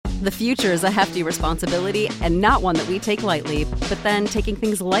The future is a hefty responsibility and not one that we take lightly, but then taking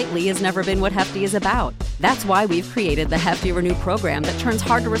things lightly has never been what Hefty is about. That's why we've created the Hefty Renew program that turns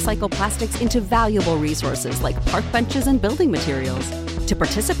hard-to-recycle plastics into valuable resources like park benches and building materials. To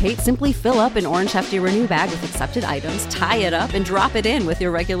participate, simply fill up an orange Hefty Renew bag with accepted items, tie it up, and drop it in with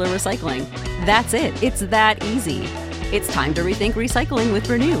your regular recycling. That's it. It's that easy. It's time to rethink recycling with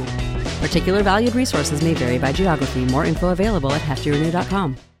Renew. Particular valued resources may vary by geography. More info available at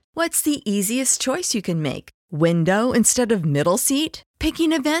heftyrenew.com. What's the easiest choice you can make? Window instead of middle seat?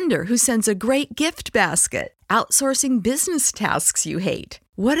 Picking a vendor who sends a great gift basket? Outsourcing business tasks you hate?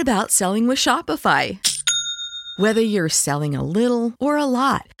 What about selling with Shopify? Whether you're selling a little or a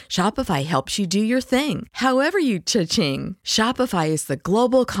lot, Shopify helps you do your thing, however you cha-ching. Shopify is the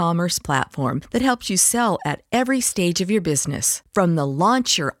global commerce platform that helps you sell at every stage of your business. From the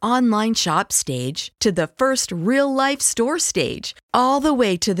launch your online shop stage to the first real-life store stage, all the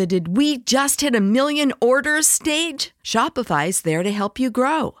way to the did we just hit a million orders stage. Shopify's there to help you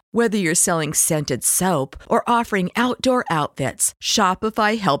grow. Whether you're selling scented soap or offering outdoor outfits,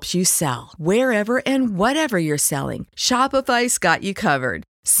 Shopify helps you sell. Wherever and whatever you're selling, Shopify's got you covered.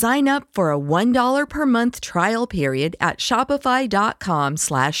 Sign up for a $1 per month trial period at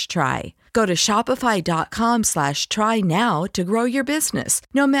shopify.com/try. Go to shopify.com/try now to grow your business,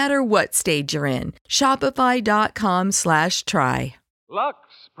 no matter what stage you're in. Shopify.com/try. Lux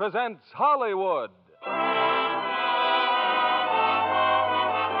presents Hollywood.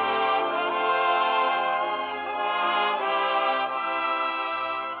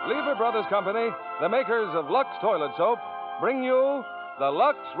 Lever Brothers Company, the makers of Lux Toilet Soap, bring you the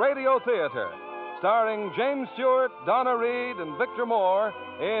Lux Radio Theater, starring James Stewart, Donna Reed, and Victor Moore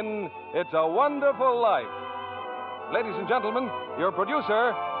in It's a Wonderful Life. Ladies and gentlemen, your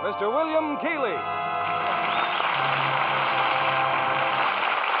producer, Mr. William Keighley.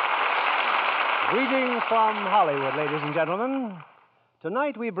 Greetings from Hollywood, ladies and gentlemen.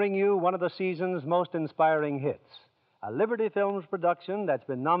 Tonight we bring you one of the season's most inspiring hits, a Liberty Films production that's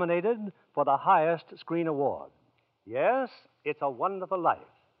been nominated for the highest screen award. Yes, It's a Wonderful Life.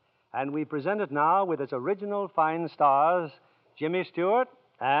 And we present it now with its original fine stars, Jimmy Stewart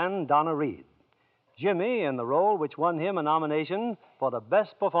and Donna Reed. Jimmy in the role which won him a nomination for the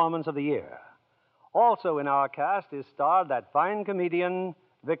best performance of the year. Also in our cast is starred that fine comedian,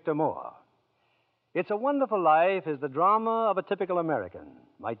 Victor Moore. It's a Wonderful Life is the drama of a typical American.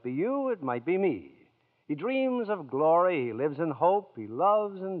 Might be you, it might be me. He dreams of glory, he lives in hope, he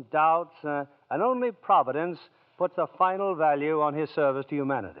loves and doubts, and only Providence puts a final value on his service to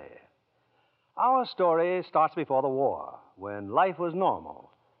humanity. Our story starts before the war, when life was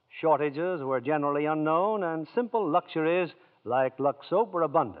normal. Shortages were generally unknown, and simple luxuries like Lux soap were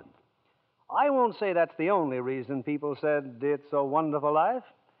abundant. I won't say that's the only reason people said it's a wonderful life,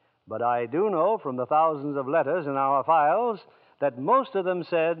 but I do know from the thousands of letters in our files that most of them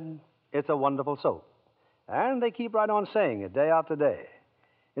said it's a wonderful soap. And they keep right on saying it day after day.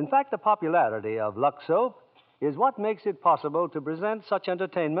 In fact, the popularity of Lux soap is what makes it possible to present such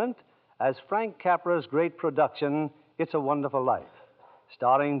entertainment as Frank Capra's great production, It's a Wonderful Life,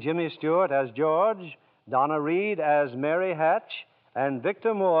 starring Jimmy Stewart as George, Donna Reed as Mary Hatch, and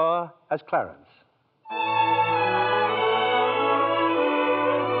Victor Moore as Clarence.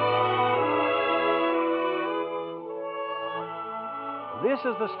 This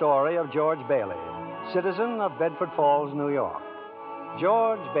is the story of George Bailey, citizen of Bedford Falls, New York.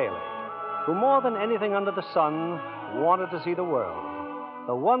 George Bailey, who more than anything under the sun wanted to see the world,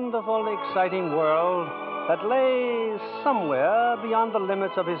 the wonderful, exciting world that lay somewhere beyond the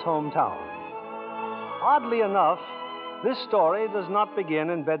limits of his hometown. Oddly enough, this story does not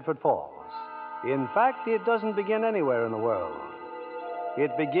begin in Bedford Falls. In fact, it doesn't begin anywhere in the world.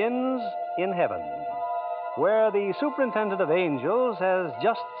 It begins in heaven, where the superintendent of angels has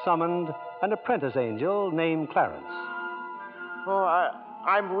just summoned an apprentice angel named Clarence. Oh,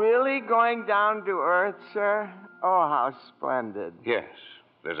 I'm really going down to Earth, sir? Oh, how splendid. Yes.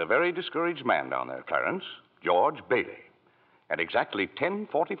 There's a very discouraged man down there, Clarence. George Bailey. At exactly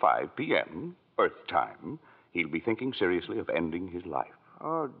 10:45 p.m., Earth time, he'll be thinking seriously of ending his life.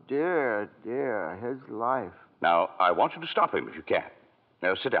 Oh, dear, his life. Now, I want you to stop him if you can.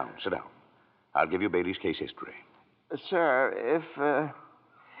 Now, sit down. I'll give you Bailey's case history. Sir,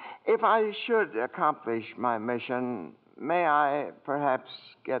 if I should accomplish my mission, may I perhaps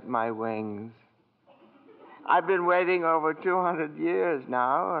get my wings? I've been waiting over 200 years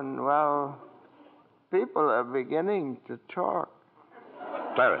now, and, well, people are beginning to talk.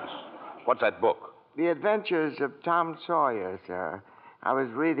 Clarence, what's that book? The Adventures of Tom Sawyer, sir. I was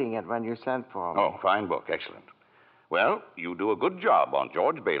reading it when you sent for me. Oh, fine book. Excellent. Well, you do a good job on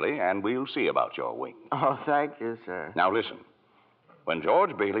George Bailey, and we'll see about your wing. Oh, thank you, sir. Now, listen. When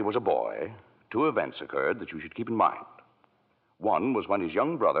George Bailey was a boy, 2 events occurred that you should keep in mind. One was when his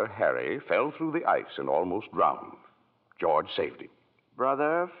young brother, Harry, fell through the ice and almost drowned. George saved him.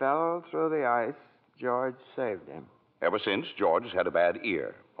 Brother fell through the ice. George saved him. Ever since, George has had a bad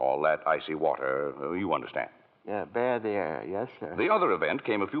ear. All that icy water, you understand. Yeah, bad ear. Yes, sir. The other event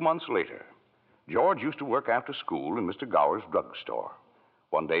came a few months later. George used to work after school in Mr. Gower's drugstore.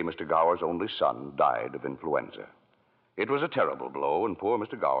 One day, Mr. Gower's only son died of influenza. It was a terrible blow, and poor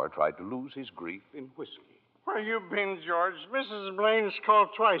Mr. Gower tried to lose his grief in whiskey. Where you been, George? Mrs. Blaine's called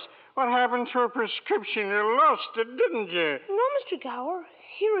twice. What happened to her prescription? You lost it, didn't you? No, Mr. Gower.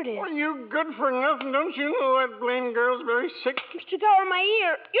 Here it is. Well, you good for nothing. Don't you know that Blaine girl's very sick? Mr. Gower, my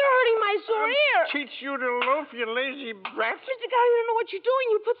ear. You're hurting my sore ear. Teach you to loaf, you lazy brat. Mr. Gower, you don't know what you're doing.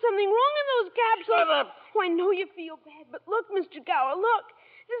 You put something wrong in those capsules. Shut up. Oh, I know you feel bad, but look, Mr. Gower, look.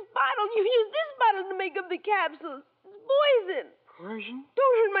 This bottle, you used this bottle to make up the capsules. It's poison. Poison?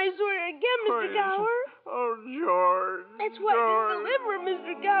 Don't hurt my sore ear again, Mr. Poison. Gower. Oh, George. That's why I didn't deliver,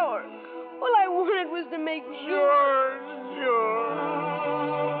 Mr. Gower. All I wanted was to make sure. George.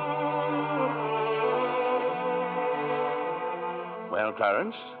 Well,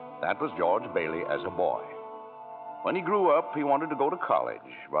 Clarence, that was George Bailey as a boy. When he grew up, he wanted to go to college,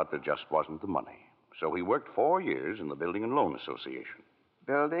 but there just wasn't the money. So he worked 4 years in the Building and Loan Association.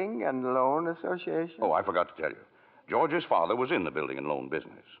 Building and Loan Association? Oh, I forgot to tell you. George's father was in the building and loan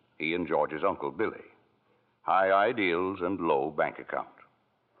business. He and George's uncle, Billy. High ideals and low bank account.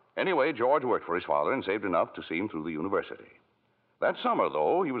 Anyway, George worked for his father and saved enough to see him through the university. That summer,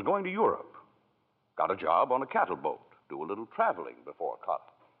 though, he was going to Europe. Got a job on a cattle boat. Do a little traveling before college.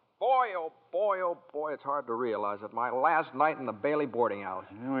 Boy, it's hard to realize it. My last night in the Bailey boarding house.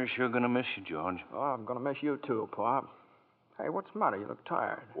 We're sure going to miss you, George. Oh, I'm going to miss you, too, Pop. Hey, what's the matter? You look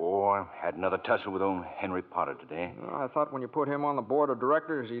tired. Oh, I had another tussle with old Henry Potter today. I thought when you put him on the board of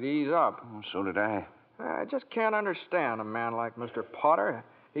directors, he'd ease up. Oh, so did I. I just can't understand a man like Mr. Potter.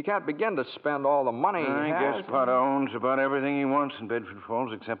 He can't begin to spend all the money he has. I guess Potter owns about everything he wants in Bedford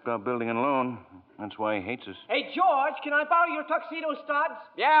Falls except our building and loan. That's why he hates us. Hey, George, can I borrow your tuxedo studs?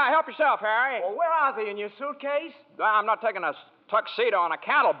 Yeah, help yourself, Harry. Well, where are they, in your suitcase? I'm not taking a tuxedo on a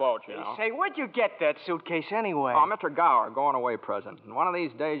cattle boat, you know. Say, where'd you get that suitcase anyway? Oh, Mr. Gower, going away present. And one of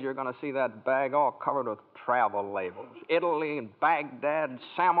these days, you're going to see that bag all covered with travel labels. Italy and Baghdad,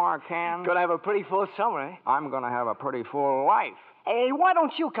 Samarkand. Gonna have a pretty full summer, eh? I'm going to have a pretty full life. Hey, why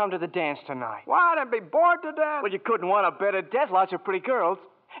don't you come to the dance tonight? What? I'd be bored to death. Well, you couldn't want a better death. Lots of pretty girls.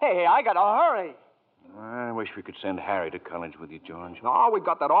 Hey, I gotta hurry. I wish we could send Harry to college with you, George. No, we've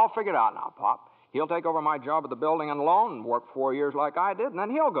got that all figured out now, Pop. He'll take over my job at the building and loan and work 4 years like I did, and then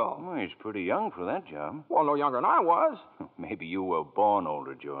he'll go. Well, he's pretty young for that job. Well, no younger than I was. Maybe you were born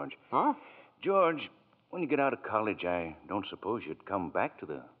older, George. Huh? George, when you get out of college, I don't suppose you'd come back to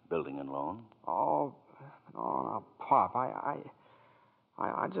the building and loan. Oh, no, Pop,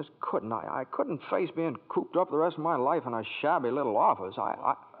 I just couldn't. I couldn't face being cooped up the rest of my life in a shabby little office.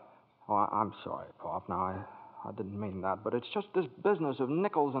 I'm sorry, Pop. Now, I didn't mean that, but it's just this business of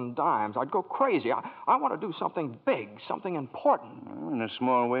nickels and dimes. I'd go crazy. I want to do something big, something important. Well, in a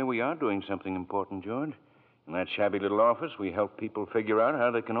small way, we are doing something important, George. In that shabby little office, we help people figure out how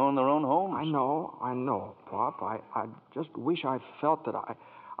they can own their own homes. I know, Pop. I just wish I felt that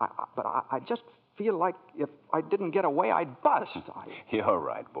but I just feel like if I didn't get away, I'd bust. You're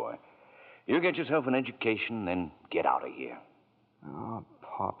right, boy. You get yourself an education, then get out of here. Oh,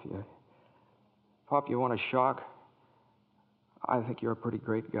 Pop, you want a shock? I think you're a pretty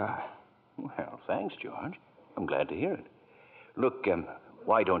great guy. Well, thanks, George. I'm glad to hear it. Look,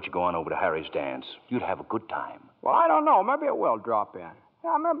 why don't you go on over to Harry's dance? You'd have a good time. Well, I don't know. Maybe it will drop in.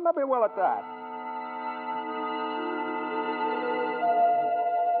 Yeah, maybe it will at that.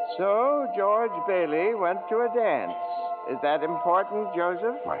 So, George Bailey went to a dance. Is that important,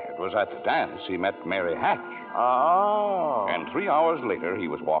 Joseph? Why, it was at the dance he met Mary Hatch. Oh. And 3 hours later, he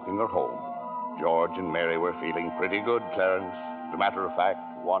was walking her home. George and Mary were feeling pretty good, Clarence. As a matter of fact,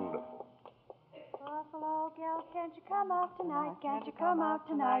 wonderful. Buffalo girl, can't you come out tonight? Can't you come out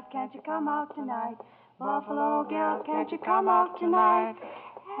tonight? Can't you come out tonight? Buffalo girl, can't you come out tonight?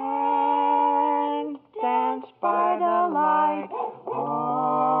 And dance by the light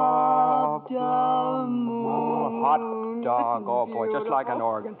of the moon. Hot dog. Oh, boy, just like an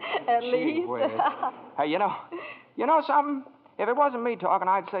organ. At Gee least. whiz. Hey, you know something? If it wasn't me talking,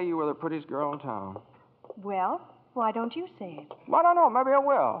 I'd say you were the prettiest girl in town. Well, why don't you say it? Well, I don't know. Maybe I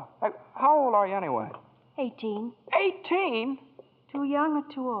will. Hey, how old are you anyway? 18. 18? Too young or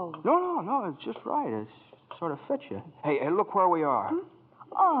too old? No, it's just right. It's sort of fits you. Hey, look where we are.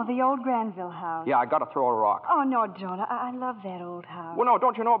 Oh, the old Granville house. Yeah, I got to throw a rock. Oh, no, don't. I love that old house. Well, no,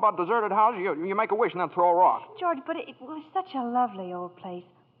 don't you know about deserted houses? You make a wish and then throw a rock. George, but it was such a lovely old place.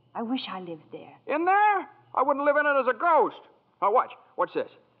 I wish I lived there. In there? I wouldn't live in it as a ghost. Now, watch. What's this?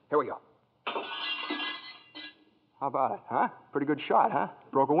 Here we go. How about it, huh? Pretty good shot, huh?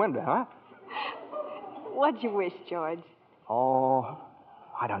 Broke a window, huh? What'd you wish, George? Oh,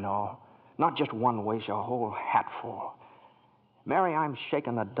 I don't know. Not just one wish, a whole hatful. Mary, I'm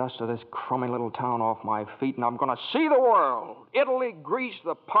shaking the dust of this crummy little town off my feet, and I'm going to see the world. Italy, Greece,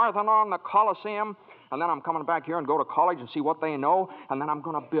 the Parthenon, the Colosseum. And then I'm coming back here and go to college and see what they know. And then I'm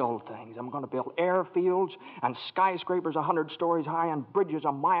going to build things. I'm going to build airfields and skyscrapers 100 stories high and bridges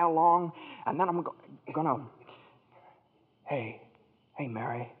a mile long. And then I'm going to... Hey,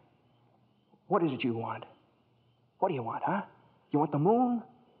 Mary. What is it you want? What do you want, huh? You want the moon?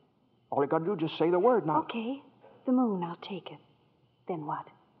 All you got to do is just say the word now. Okay, the moon, I'll take it. Then what?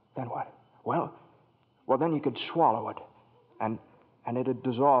 Then what? Well, then you could swallow it. And it'd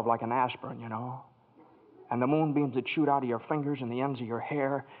dissolve like an aspirin, you know. And the moonbeams would shoot out of your fingers and the ends of your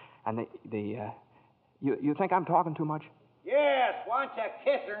hair. And you think I'm talking too much? Yes, why don't you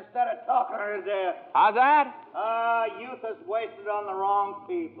kiss her instead of talking her to death? How's that? Youth is wasted on the wrong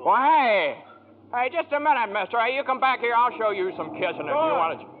people. Well, hey, just a minute, mister. Hey, you come back here. I'll show you some kissing if you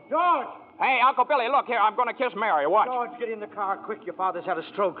want it. George! Hey, Uncle Billy, look here. I'm going to kiss Mary. Watch. George, get in the car quick. Your father's had a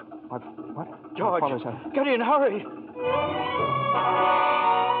stroke. What? George, My father's had... get in, hurry.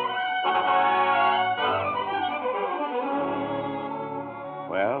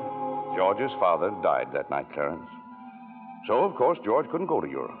 Well, George's father died that night, Clarence. So, of course, George couldn't go to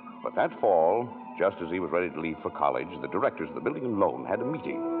Europe. But that fall, just as he was ready to leave for college, the directors of the building and loan had a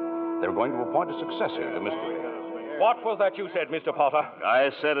meeting. They were going to appoint a successor to Mr. What was that you said, Mr. Potter?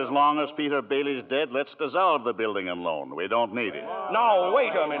 I said as long as Peter Bailey's dead, let's dissolve the building and loan. We don't need it. Now, wait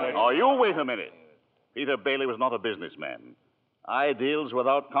a minute. Oh, you wait a minute. Peter Bailey was not a businessman. Ideals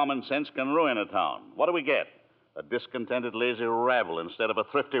without common sense can ruin a town. What do we get? A discontented, lazy rabble instead of a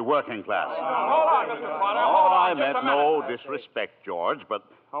thrifty working class. Hold on, Mr. Potter. I meant no disrespect, George, but...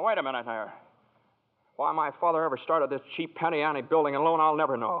 Oh, wait a minute here. Why my father ever started this cheap penny ante building and loan, I'll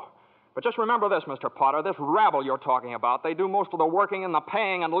never know. But just remember this, Mr. Potter, this rabble you're talking about, they do most of the working and the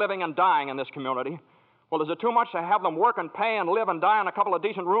paying and living and dying in this community. Well, is it too much to have them work and pay and live and die in a couple of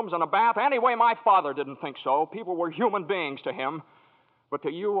decent rooms and a bath? Anyway, my father didn't think so. People were human beings to him. But to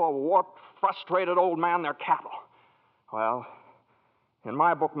you, a warped, frustrated old man, they're cattle. Well, in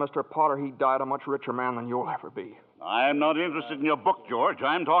my book, Mr. Potter, he died a much richer man than you'll ever be. I'm not interested in your book, George.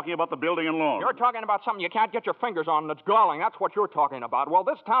 I'm talking about the building and loan. You're talking about something you can't get your fingers on that's galling. That's what you're talking about. Well,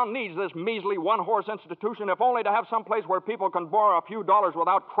 this town needs this measly one-horse institution, if only to have some place where people can borrow a few dollars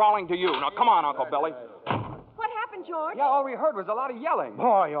without crawling to you. Now, come on, Uncle Billy. What happened, George? Yeah, all we heard was a lot of yelling.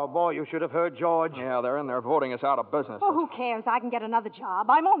 Boy, oh, boy, you should have heard George. Yeah, they're in there voting us out of business. Oh, who cares? I can get another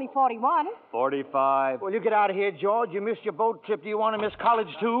job. I'm only 41. 45. Well, you get out of here, George. You missed your boat trip. Do you want to miss college,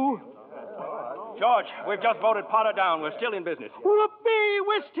 too? George, we've just voted Potter down. We're still in business. Whoopee!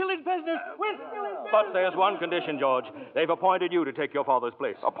 We're still in business. We're still in business. But there's one condition, George. They've appointed you to take your father's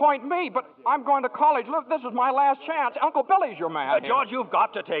place. Appoint me? But I'm going to college. Look, this is my last chance. Uncle Billy's your man. George, you've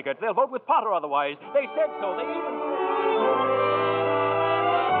got to take it. They'll vote with Potter otherwise. They said so. They even...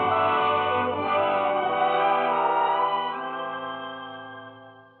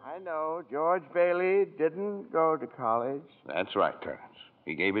 I know George Bailey didn't go to college. That's right, Clarence.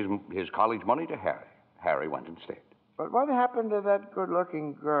 He gave his college money to Harry. Harry went instead. But what happened to that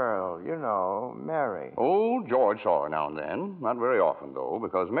good-looking girl, you know, Mary? Oh, George saw her now and then. Not very often, though,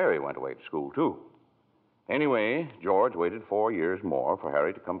 because Mary went away to school, too. Anyway, George waited 4 years more for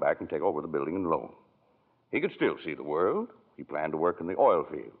Harry to come back and take over the building and loan. He could still see the world. He planned to work in the oil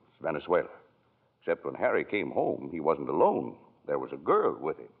fields, Venezuela. Except when Harry came home, he wasn't alone. There was a girl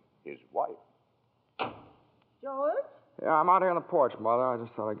with him, his wife. George? Yeah, I'm out here on the porch, Mother. I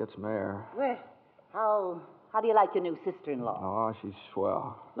just thought I'd get some air. Well, how do you like your new sister-in-law? Oh, she's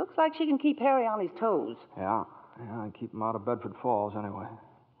swell. Looks like she can keep Harry on his toes. Yeah, I keep him out of Bedford Falls anyway.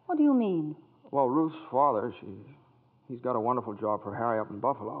 What do you mean? Well, Ruth's father, he's got a wonderful job for Harry up in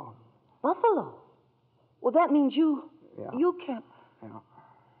Buffalo. Buffalo? Well, that means you can't... Yeah.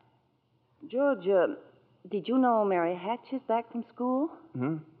 George, did you know Mary Hatch is back from school?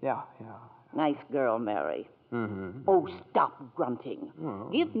 Hmm? Yeah. Nice girl, Mary. Mm-hmm. Oh, stop grunting. Oh.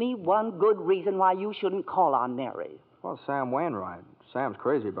 Give me one good reason why you shouldn't call on Mary. Well, Sam Wainwright. Sam's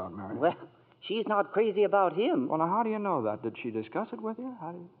crazy about Mary. Well, she's not crazy about him. Well, now, how do you know that? Did she discuss it with you?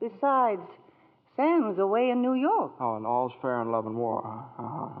 Besides, Sam's away in New York. Oh, and all's fair in love and war.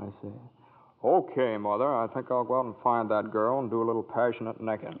 I see. Okay, Mother. I think I'll go out and find that girl and do a little passionate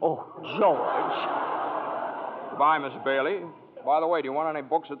necking. Oh, George. Goodbye, Miss Bailey. By the way, do you want any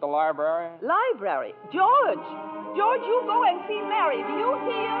books at the library? Library? George! George, you go and see Mary. Do you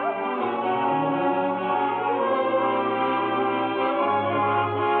hear?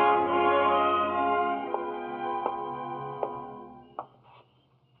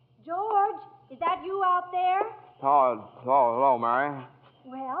 George, is that you out there? Hello, Mary.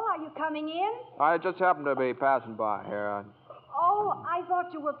 Well, are you coming in? I just happened to be passing by here. Oh, I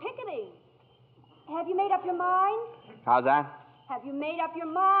thought you were picketing. Have you made up your mind? How's that? Have you made up your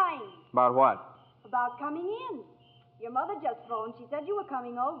mind About what? about coming in? Your mother just phoned. She said you were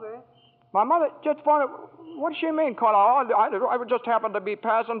coming over. My mother just phoned. What does she mean, Carla? I just happened to be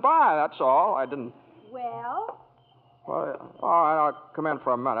passing by, that's all. I didn't... Well, Well, all right, I'll come in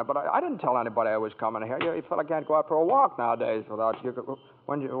for a minute, but I didn't tell anybody I was coming here. You fella can't go out for a walk nowadays without you.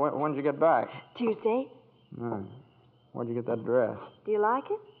 When'd you get back? Tuesday. Where'd you get that dress? Do you like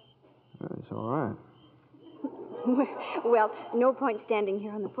it? It's all right. Well, no point standing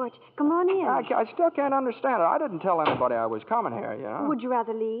here on the porch. Come on in. I still can't understand it. I didn't tell anybody I was coming here, you know. Would you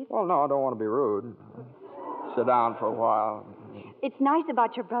rather leave? Well, no, I don't want to be rude. Sit down for a while. It's nice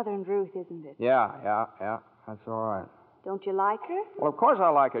about your brother and Ruth, isn't it? Yeah. That's all right. Don't you like her? Well, of course I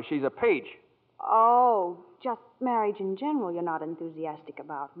like her. She's a peach. Oh, just marriage in general you're not enthusiastic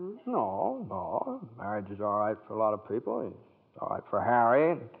about, hmm? No. Marriage is all right for a lot of people. It's all right for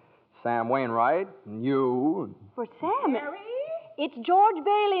Harry and Sam Wainwright and you. For Sam? Mary? It's George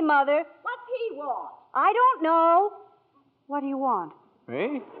Bailey, Mother. What's he want? I don't know. What do you want?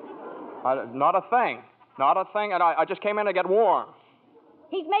 Me? Not a thing. Not a thing, and I just came in to get warm.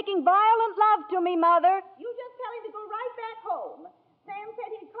 He's making violent love to me, Mother. You just tell him to go right back home. Sam said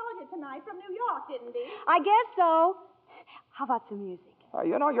he'd call you tonight from New York, didn't he? I guess so. How about some music?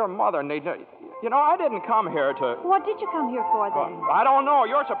 Your mother needs... I didn't come here to... What did you come here for, then? I don't know.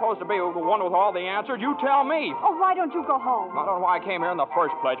 You're supposed to be the one with all the answers. You tell me. Oh, why don't you go home? I don't know why I came here in the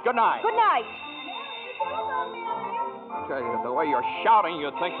first place. Good night. Good night. Okay, the way you're shouting,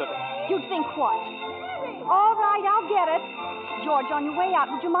 you'd think that... You'd think what? All right, I'll get it. George, on your way out,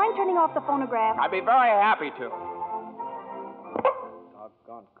 would you mind turning off the phonograph? I'd be very happy to.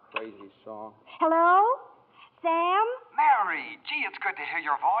 Doggone crazy song. Hello? Sam? Mary, gee, it's good to hear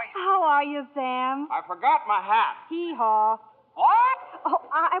your voice. How are you, Sam? I forgot my hat. Hee-haw. What? Oh,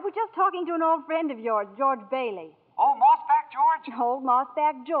 I was just talking to an old friend of yours, George Bailey. Oh, Mossback George? Old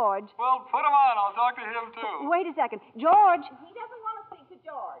Mossback George. Well, put him on. I'll talk to him, too. Wait a second. George. He doesn't want to speak to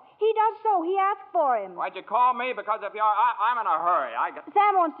George. He does so. He asked for him. Why'd you call me? Because if you're... I'm in a hurry.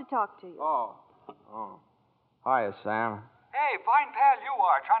 Sam wants to talk to you. Oh. Hiya, Sam. Hey, fine pal you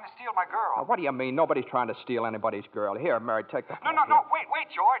are, trying to steal my girl. What do you mean? Nobody's trying to steal anybody's girl. Here, Mary, take the phone. No, wait,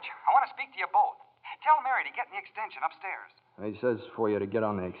 George. I want to speak to you both. Tell Mary to get in the extension upstairs. He says for you to get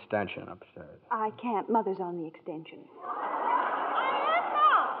on the extension upstairs. I can't. Mother's on the extension. I am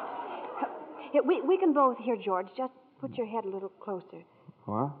not. Here, we can both hear, George. Just put your head a little closer.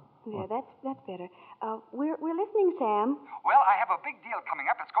 What? There, that's better. We're listening, Sam. Well, I have a big deal coming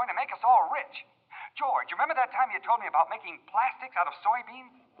up that's going to make us all rich. George, you remember that time you told me about making plastics out of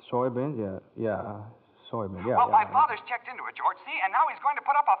soybeans? Soybeans? Yeah. Soybeans, yeah. Well, my father's checked into it, George, see, and now he's going to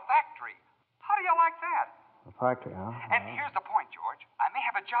put up a factory. How do you like that? A factory, huh? And here's the point, George. I may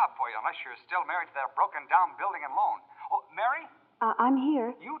have a job for you unless you're still married to that broken-down building and loan. Oh, Mary? I'm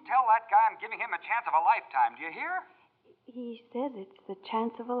here. You tell that guy I'm giving him a chance of a lifetime. Do you hear? He says it's the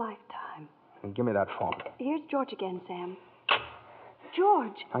chance of a lifetime. Give me that phone. Here's George again, Sam.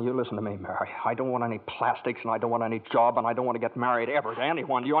 George. Now, you listen to me, Mary. I don't want any plastics, and I don't want any job, and I don't want to get married ever to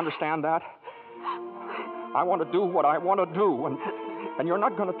anyone. Do you understand that? I want to do what I want to do, and you're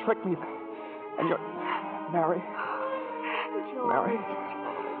not going to trick me. And you're... Mary. George. Mary.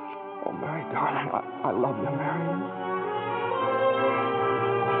 Oh, Mary, darling, I love you, Mary.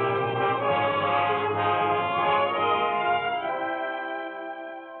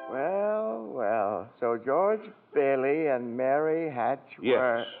 Well, so George Bailey and Mary Hatch were...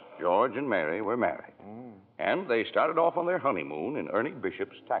 Yes, George and Mary were married. And they started off on their honeymoon in Ernie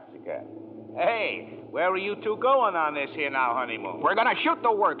Bishop's taxicab. Hey, where are you two going on this here now honeymoon? We're going to shoot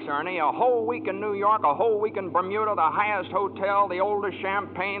the works, Ernie. A whole week in New York, a whole week in Bermuda, the highest hotel, the oldest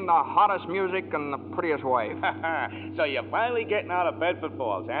champagne, the hottest music, and the prettiest wife. So you're finally getting out of Bedford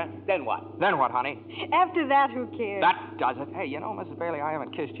Falls, huh? Then what? Then what, honey? After that, who cares? That does it. Hey, Mrs. Bailey, I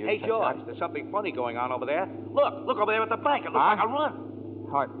haven't kissed you. Hey, George, there's something funny going on over there. Look over there at the bank. It looks like a run.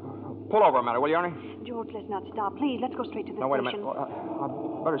 All right. Pull over a minute, will you, Ernie? George, let's not stop. Please, let's go straight to the No, wait a station. minute.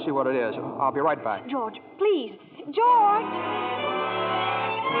 I'd better see what it is. I'll be right back. George, please. George!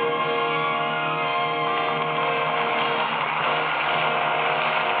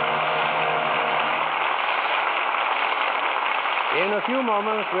 In a few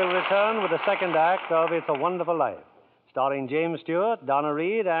moments, we'll return with the second act of It's a Wonderful Life, starring James Stewart, Donna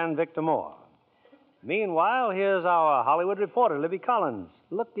Reed, and Victor Moore. Meanwhile, here's our Hollywood reporter, Libby Collins,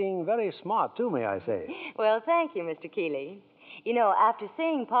 looking very smart, too, may I say. Well, thank you, Mr. Keeley. You know, after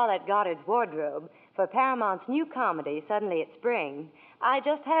seeing Paulette Goddard's wardrobe for Paramount's new comedy, Suddenly It's Spring, I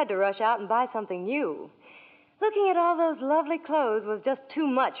just had to rush out and buy something new. Looking at all those lovely clothes was just too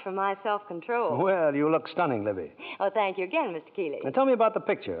much for my self-control. Well, you look stunning, Libby. Oh, thank you again, Mr. Keeley. Now, tell me about the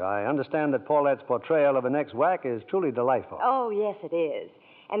picture. I understand that Paulette's portrayal of an ex-whack is truly delightful. Oh, yes, it is.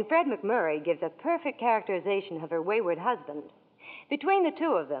 And Fred McMurray gives a perfect characterization of her wayward husband. Between the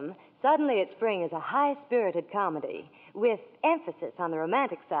two of them, Suddenly It's Spring is a high-spirited comedy with emphasis on the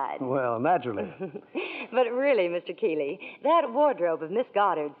romantic side. Well, naturally. But really, Mr. Keeley, that wardrobe of Miss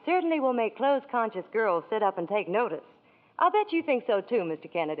Goddard certainly will make clothes-conscious girls sit up and take notice. I'll bet you think so, too,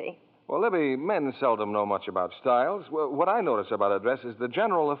 Mr. Kennedy. Well, Libby, men seldom know much about styles. Well, what I notice about a dress is the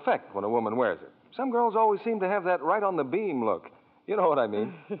general effect when a woman wears it. Some girls always seem to have that right-on-the-beam look. You know what I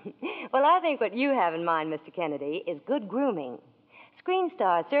mean. Well, I think what you have in mind, Mr. Kennedy, is good grooming. Screen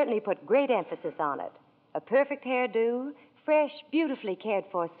stars certainly put great emphasis on it. A perfect hairdo, fresh, beautifully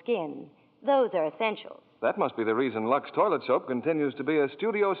cared-for skin. Those are essentials. That must be the reason Lux Toilet Soap continues to be a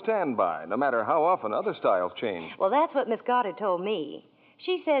studio standby, no matter how often other styles change. Well, that's what Miss Goddard told me.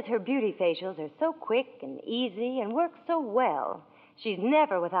 She says her beauty facials are so quick and easy and work so well. She's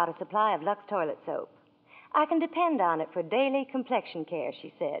never without a supply of Lux Toilet Soap. I can depend on it for daily complexion care,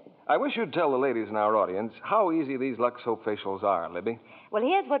 she said. I wish you'd tell the ladies in our audience how easy these Lux Soap facials are, Libby. Well,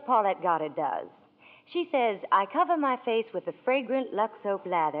 here's what Paulette Goddard does. She says, I cover my face with the fragrant Lux Soap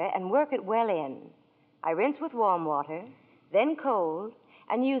lather and work it well in. I rinse with warm water, then cold,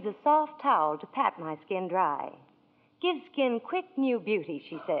 and use a soft towel to pat my skin dry. Gives skin quick new beauty,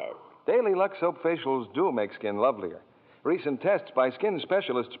 she says. Daily Lux Soap facials do make skin lovelier. Recent tests by skin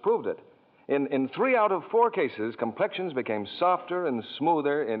specialists proved it. In 3 out of 4 cases, complexions became softer and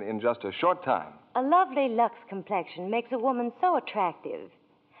smoother in just a short time. A lovely Lux complexion makes a woman so attractive.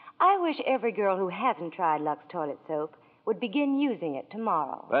 I wish every girl who hasn't tried Lux Toilet Soap would begin using it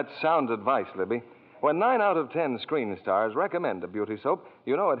tomorrow. That's sound advice, Libby. When 9 out of 10 screen stars recommend a beauty soap,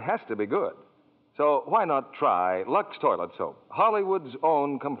 you know it has to be good. So why not try Lux Toilet Soap, Hollywood's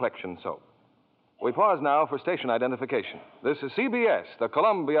own complexion soap? We pause now for station identification. This is CBS, the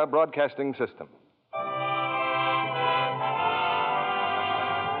Columbia Broadcasting System.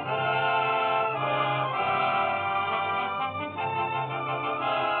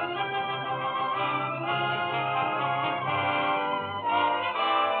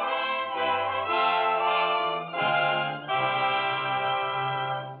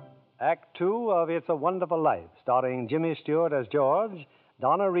 Act 2 of It's a Wonderful Life, starring Jimmy Stewart as George,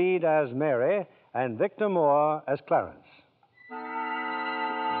 Donna Reed as Mary, and Victor Moore as Clarence.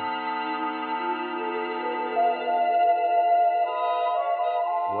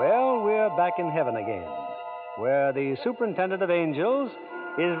 Well, we're back in heaven again, where the superintendent of angels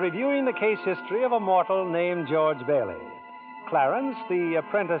is reviewing the case history of a mortal named George Bailey. Clarence, the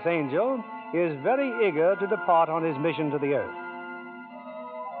apprentice angel, is very eager to depart on his mission to the earth.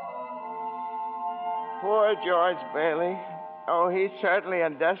 Poor George Bailey. Oh, he's certainly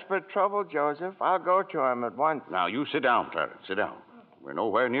in desperate trouble, Joseph. I'll go to him at once. Now, you sit down, Clarence. Sit down. We're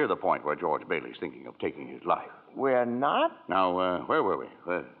nowhere near the point where George Bailey's thinking of taking his life. We're not? Now, where were we?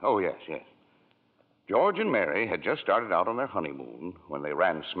 Oh, yes. George and Mary had just started out on their honeymoon when they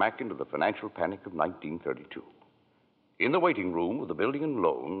ran smack into the financial panic of 1932. In the waiting room of the building and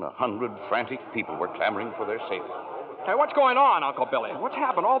loan, 100 frantic people were clamoring for their safety. Hey, what's going on, Uncle Billy? What's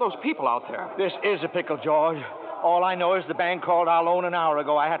happened to all those people out there? This is a pickle, George. All I know is the bank called our loan an hour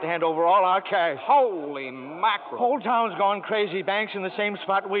ago. I had to hand over all our cash. Holy mackerel. Whole town's gone crazy. Bank's in the same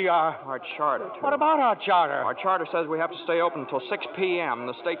spot we are. Our charter, too. What about our charter? Our charter says we have to stay open until 6 p.m.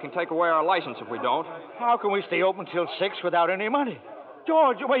 The state can take away our license if we don't. How can we stay open till 6 without any money?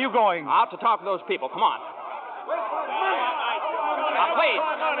 George, where are you going? Out to talk to those people. Come on. Now,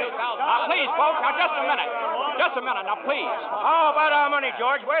 please, folks. Now, just a minute. Just a minute. Now, please. How about our money,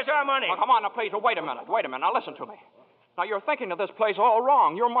 George? Where's our money? Now, come on. Now, please. Well, wait a minute. Now, listen to me. Now, you're thinking of this place all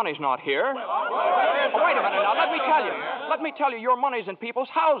wrong. Your money's not here. Wait a minute now. Let me tell you, your money's in people's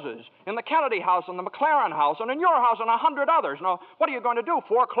houses. In the Kennedy house, and the McLaren house, and in your house, and 100 others. Now, what are you going to do?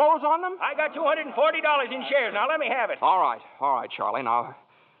 Foreclose on them? I got $240 in shares. Now, let me have it. All right, Charlie. Now,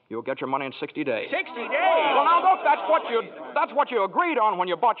 you'll get your money in 60 days. 60 days? Well, now, look, that's what you agreed on when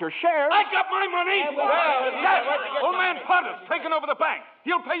you bought your shares. I got my money! Yes! Old man Potter's taking over the bank.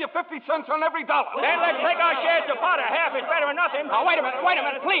 He'll pay you 50 cents on every dollar. Then let's take our shares to Potter. Half is better than nothing. Now, wait a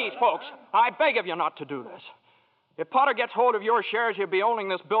minute, please, folks. I beg of you not to do this. If Potter gets hold of your shares, he'll be owning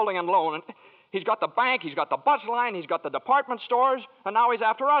this building and loan. And he's got the bank, he's got the bus line, he's got the department stores, and now he's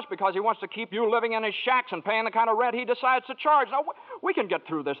after us because he wants to keep you living in his shacks and paying the kind of rent he decides to charge. Now, we can get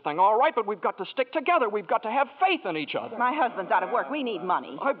through this thing all right, but we've got to stick together. We've got to have faith in each other. My husband's out of work. We need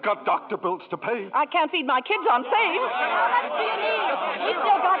money. I've got doctor bills to pay. I can't feed my kids on faith. How much do you need? We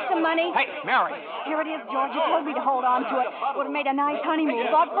still got some money. Hey, Mary. Here it is, George. You told me to hold on to it. Would have made a nice honeymoon.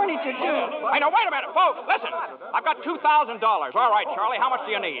 Bought furniture, too. Hey, now, wait a minute, folks. Listen. I've got $2,000. All right, Charlie, how much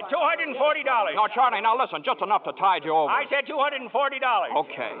do you need? $240. No, Charlie, now listen, just enough to tide you over. I said $240.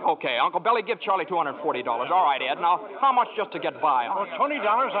 Okay. Uncle Billy, give Charlie $240. All right, Ed. Now, how much just to get by on? $20,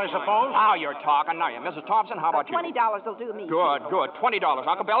 I suppose. Now you're talking. Now, Mrs. Thompson, how about you? $20 will do me. Good. $20.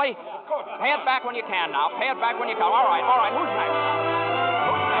 Uncle Billy, pay it back when you can now. Pay it back when you can. All right. Who's next?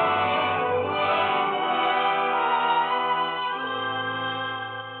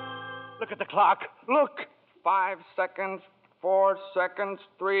 Look at the clock. Look. 5 seconds, 4 seconds,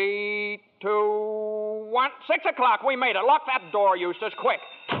 3, 2, 1. 6 o'clock. We made it. Lock that door, Eustace, quick.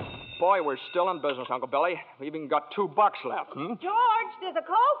 Boy, we're still in business, Uncle Billy. We've even got $2 left. George, there's a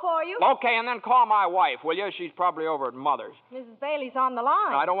call for you. Okay, and then call my wife, will you? She's probably over at Mother's. Mrs. Bailey's on the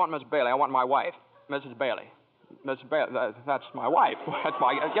line. No, I don't want Miss Bailey. I want my wife, Mrs. Bailey. Mrs. Bailey, that's my wife.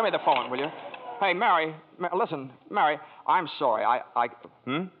 Give me the phone, will you? Hey, Mary, listen, Mary, I'm sorry.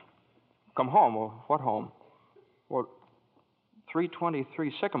 Come home? Well, what home? Well,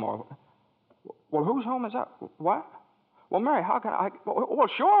 323 Sycamore. Well, whose home is that? What? Well, Mary, how can I? Well,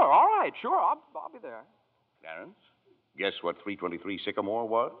 sure, all right, sure, I'll be there. Clarence, guess what 323 Sycamore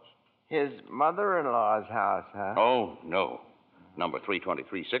was? His mother-in-law's house, huh? Oh, no. Number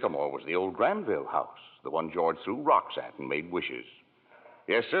 323 Sycamore was the old Granville house, the one George threw rocks at and made wishes.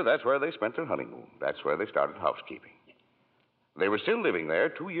 Yes, sir, that's where they spent their honeymoon. That's where they started housekeeping. They were still living there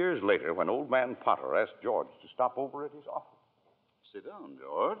 2 years later when old man Potter asked George to stop over at his office. Sit down,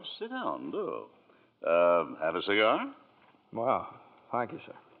 George. Sit down, do. Have a cigar? Well, thank you,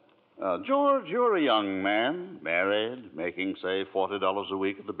 sir. George, you're a young man, married, making, say, $40 a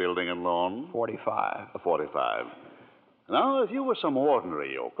week at the building and loan. 45. 45. Now, if you were some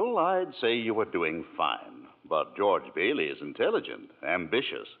ordinary yokel, I'd say you were doing fine. But George Bailey is intelligent,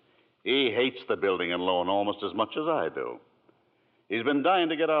 ambitious. He hates the building and loan almost as much as I do. He's been dying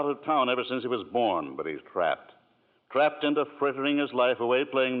to get out of town ever since he was born, but he's trapped. Trapped into frittering his life away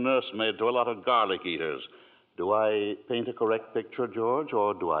playing nursemaid to a lot of garlic eaters. Do I paint a correct picture, George,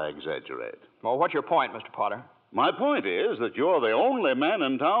 or do I exaggerate? Well, what's your point, Mr. Potter? My point is that you're the only man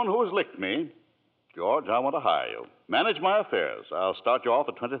in town who has licked me. George, I want to hire you. Manage my affairs. I'll start you off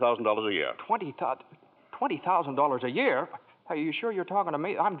at $20,000 a year. $20,000 a year? Are you sure you're talking to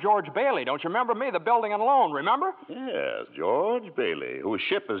me? I'm George Bailey. Don't you remember me? The building and loan, remember? Yes, George Bailey, whose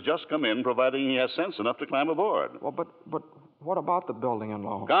ship has just come in, providing he has sense enough to climb aboard. Well, but what about the building and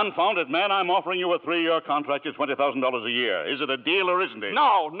loan? Confound it, man. I'm offering you a 3-year contract at $20,000 a year. Is it a deal or isn't it?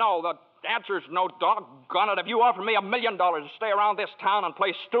 No. The answer's no, doggone it. If you offered me $1 million to stay around this town and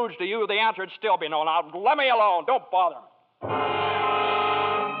play stooge to you, the answer'd still be no. Now, let me alone. Don't bother me.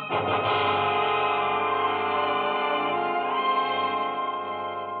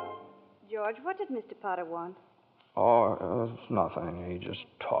 George, what did Mr. Potter want? Oh, it's nothing. He just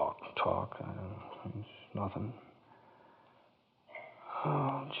talk. It's nothing.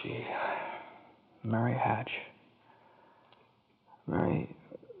 Oh, gee. Mary Hatch. Mary,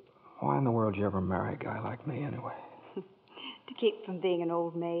 why in the world did you ever marry a guy like me anyway? To keep from being an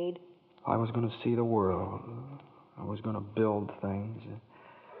old maid. I was going to see the world. I was going to build things.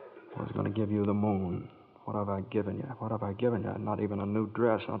 I was going to give you the moon. What have I given you? Not even a new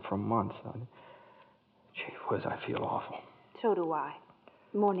dress, not for months. Gee whiz, I feel awful. So do I.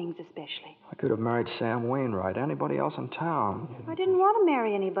 Mornings especially. I could have married Sam Wainwright, anybody else in town. I didn't want to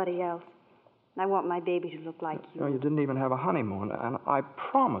marry anybody else. I want my baby to look like you. You didn't even have a honeymoon, and I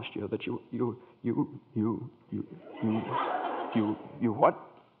promised you that you what?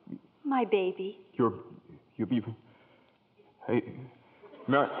 My baby. Hey,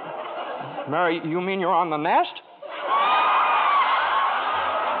 Mary, you mean you're on the nest?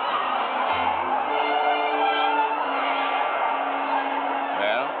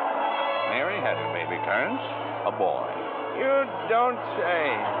 Well, Mary had her baby, Clarence, a boy. You don't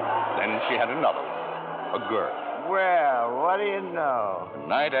say. Then she had another one, a girl. Well, what do you know?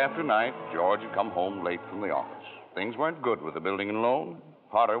 Night after night, George had come home late from the office. Things weren't good with the building and loan.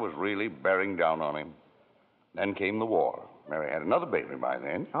 Potter was really bearing down on him. Then came the war. Mary had another baby by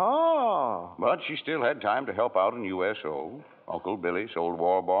then. Oh. But she still had time to help out in USO. Uncle Billy sold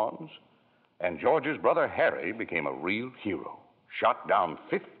war bonds. And George's brother Harry became a real hero. Shot down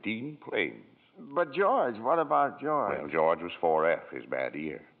 15 planes. But George, what about George? Well, George was 4F, his bad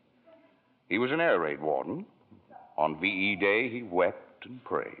year. He was an air raid warden. On VE Day, he wept and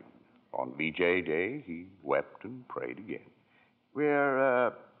prayed. On VJ Day, he wept and prayed again.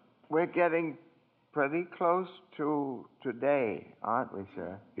 We're getting pretty close to today, aren't we,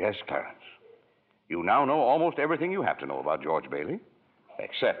 sir? Yes, Clarence. You now know almost everything you have to know about George Bailey,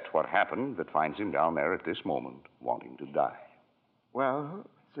 except what happened that finds him down there at this moment, wanting to die. Well,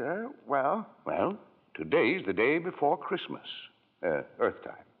 sir, well? Well, today's the day before Christmas, Earth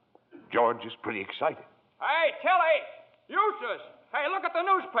time. George is pretty excited. Hey, Tilly! Eustace! Hey, look at the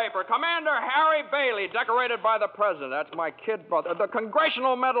newspaper. Commander Harry Bailey, decorated by the president. That's my kid brother. The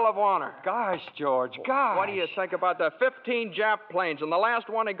Congressional Medal of Honor. Gosh, George, gosh. What do you think about the 15 Jap planes? And the last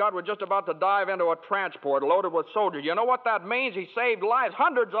one he got was just about to dive into a transport loaded with soldiers. You know what that means? He saved lives,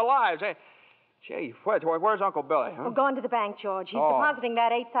 hundreds of lives. Hey, gee, where's Uncle Billy, huh? We're going to the bank, George. He's depositing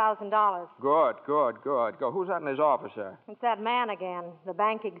that $8,000. Good. Go. Who's that in his office there? It's that man again, the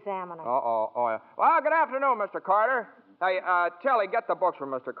bank examiner. Oh, yeah. Well, good afternoon, Mr. Carter. Hey, Tilly, get the books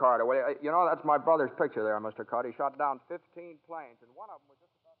from Mr. Carter, will you? You know, that's my brother's picture there, Mr. Carter. He shot down 15 planes, and one of them was just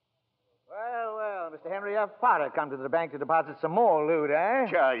about... Well, Mr. Henry F. Potter come to the bank to deposit some more loot, eh?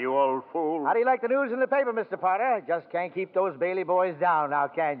 Sure, you old fool. How do you like the news in the paper, Mr. Potter? Just can't keep those Bailey boys down now,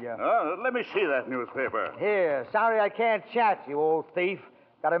 can you? Let me see that newspaper. Here, sorry I can't chat, you old thief.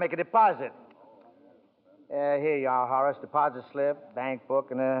 Gotta make a deposit. Here you are, Horace. Deposit slip, bank book,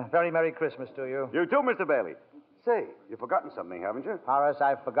 and a very Merry Christmas to you. You too, Mr. Bailey. Say, you've forgotten something, haven't you? Horace,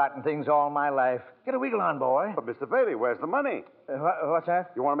 I've forgotten things all my life. Get a wiggle on, boy. But, Mr. Bailey, where's the money? What's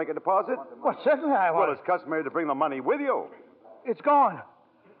that? You want to make a deposit? Well, certainly I want. Well, it's customary to bring the money with you. It's gone.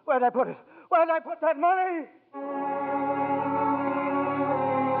 Where'd I put it? Where'd I put that money?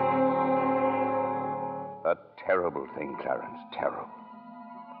 A terrible thing, Clarence, terrible.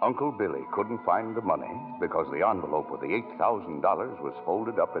 Uncle Billy couldn't find the money because the envelope with the $8,000 was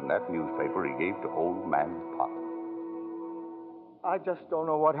folded up in that newspaper he gave to old man Potter. I just don't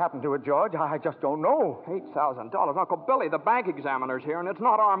know what happened to it, George. I just don't know. $8,000. Uncle Billy, the bank examiner's here, and it's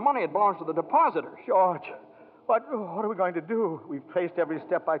not our money. It belongs to the depositors. George, what are we going to do? We've traced every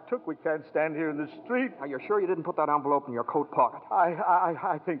step I took. We can't stand here in the street. Are you sure you didn't put that envelope in your coat pocket?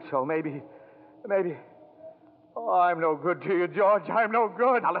 I think so. Maybe. Oh, I'm no good to you, George. I'm no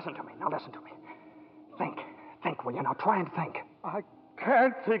good. Now listen to me. Think, will you? Now try and think. I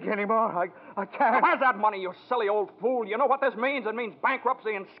can't think anymore. I can't. Now, where's that money, you silly old fool? You know what this means? It means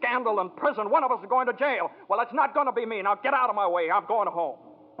bankruptcy and scandal and prison. One of us is going to jail. Well, it's not going to be me. Now get out of my way. I'm going home.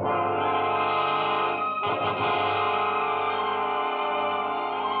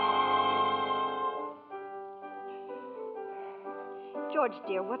 George,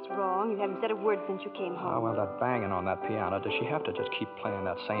 dear, what's wrong? You haven't said a word since you came home. Oh, well, that banging on that piano, does she have to just keep playing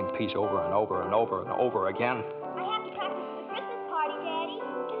that same piece over and over and over and over again? I have to practice for the Christmas party, Daddy.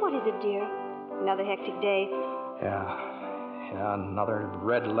 What is it, dear? Another hectic day? Yeah, another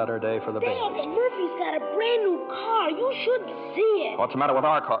red letter day for the baby. Dad, Murphy's got a brand new car. You should see it. What's the matter with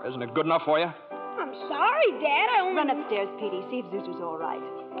our car? Isn't it good enough for you? I'm sorry, Dad. I only... Run upstairs, Petey. See if Zuzu's all right.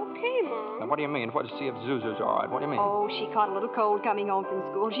 Okay, Mom. Now, what do you mean? See if Zuzu's all right. What do you mean? Oh, she caught a little cold coming home from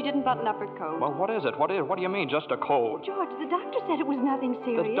school. She didn't button up her coat. Well, what is it? What do you mean, just a cold? George, the doctor said it was nothing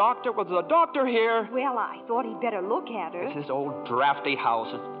serious. Was the doctor here? Well, I thought he'd better look at her. It's this old drafty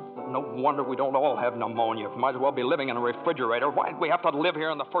house. No wonder we don't all have pneumonia. Might as well be living in a refrigerator. Why'd we have to live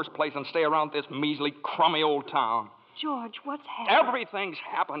here in the first place and stay around this measly, crummy old town? George, what's happened? Everything's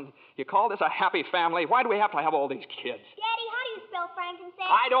happened. You call this a happy family? Why do we have to have all these kids? Daddy, how do you spell frankincense?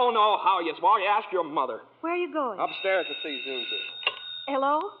 I don't know how you spell. You ask your mother. Where are you going? Upstairs to see Zuzu.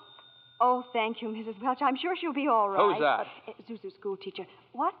 Hello? Oh, thank you, Mrs. Welch. I'm sure she'll be all right. Who's that? Zuzu's school teacher.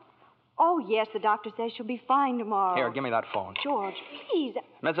 What? Oh, yes, the doctor says she'll be fine tomorrow. Here, give me that phone. George, please.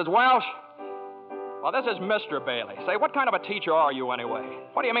 Mrs. Welsh? Well, this is Mr. Bailey. Say, what kind of a teacher are you anyway?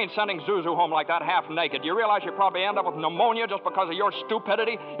 What do you mean sending Zuzu home like that half naked? Do you realize you probably end up with pneumonia just because of your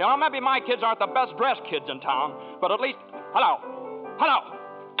stupidity? You know, maybe my kids aren't the best dressed kids in town, but at least... Hello.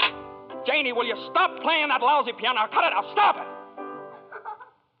 Janie, will you stop playing that lousy piano? Cut it out. Stop it.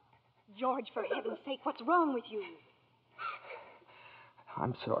 George, for heaven's sake, what's wrong with you?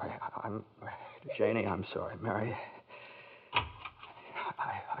 I'm sorry. Janie, I'm sorry. Mary,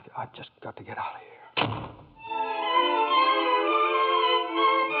 I've just got to get out of here.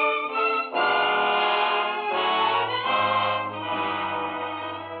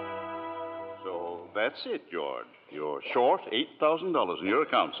 So That's it, George. You're short $8,000 in your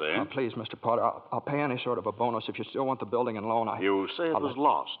accounts, eh? Oh, please, Mr. Potter, I'll pay any sort of a bonus if you still want the building and loan. You say it was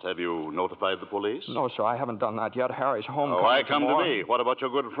lost. Have you notified the police? No, sir, I haven't done that yet. Harry's home. Oh, I come to me. What about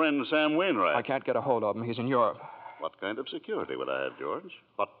your good friend, Sam Wainwright? I can't get a hold of him. He's in Europe. What kind of security would I have, George?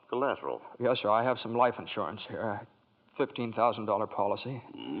 What collateral? Yes, sir, I have some life insurance here. $15,000 policy.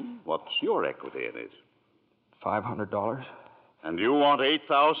 What's your equity in it? $500. And you want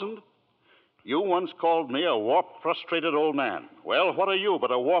 $8,000? You once called me a warped, frustrated old man. Well, what are you but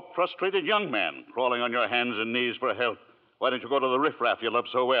a warped, frustrated young man crawling on your hands and knees for help? Why don't you go to the riffraff you love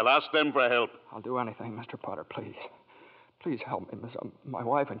so well? Ask them for help. I'll do anything, Mr. Potter, please. Please help me, Miss. My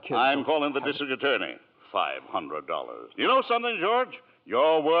wife and kids. I'm calling the district attorney. $500. You know something, George?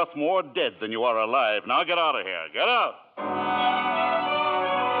 You're worth more dead than you are alive. Now get out of here. Get out.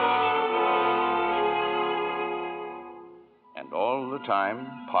 And all the time,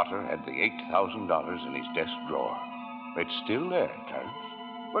 Potter had the $8,000 in his desk drawer. It's still there, Clarence.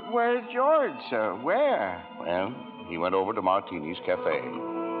 But where's George, sir? Where? Well, he went over to Martini's Cafe.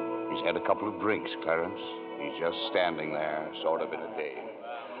 He's had a couple of drinks, Clarence. He's just standing there, sort of in a daze.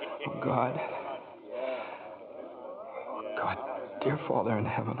 Oh, God. God, dear Father in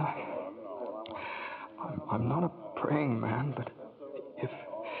heaven, I'm not a praying man, but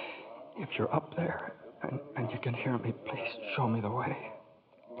if you're up there and you can hear me, please show me the way.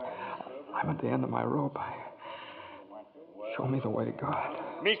 I'm at the end of my rope. Show me the way, God.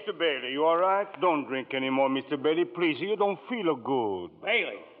 Mr. Bailey, you all right? Don't drink anymore, Mr. Bailey. Please, you don't feel good.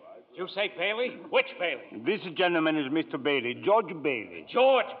 Bailey? Did you say Bailey? Which Bailey? This gentleman is Mr. Bailey, George Bailey.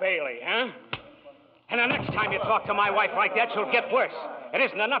 George Bailey, huh? And the next time you talk to my wife like that, she'll get worse. It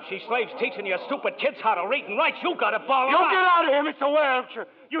isn't enough she slaves teaching your stupid kids how to read and write. You got to ball You out. get out of here, Mr. Welch.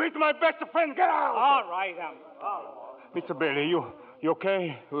 You hit my best friend. Get out. All right, Mr. Bailey, you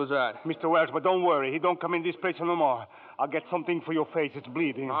okay? Who's that? Mr. Welch, but don't worry. He don't come in this place no more. I'll get something for your face. It's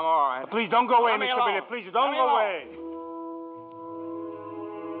bleeding. I'm all right. Please don't go away, Let me Mr. alone. Bailey. Please don't go away.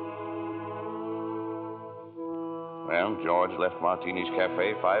 Well, George left Martini's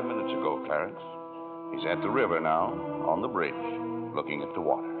Cafe 5 minutes ago, Clarence. He's at the river now, on the bridge, looking at the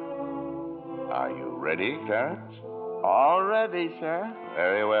water. Are you ready, Clarence? All ready, sir.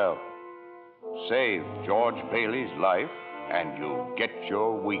 Very well. Save George Bailey's life, and you'll get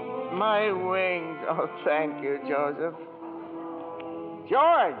your wings. My wings. Oh, thank you, Joseph.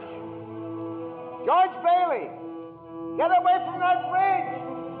 George! George Bailey! Get away from that bridge!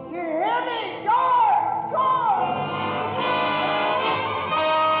 You hear me? George! George!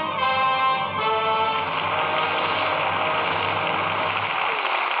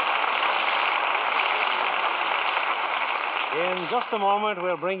 In just a moment,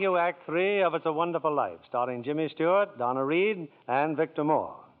 we'll bring you Act 3 of It's a Wonderful Life, starring Jimmy Stewart, Donna Reed, and Victor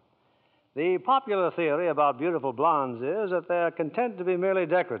Moore. The popular theory about beautiful blondes is that they're content to be merely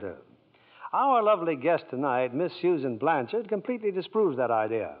decorative. Our lovely guest tonight, Miss Susan Blanchard, completely disproves that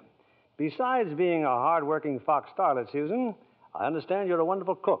idea. Besides being a hard-working Fox starlet, Susan, I understand you're a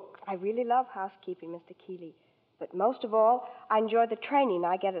wonderful cook. I really love housekeeping, Mr. Keeley. But most of all, I enjoy the training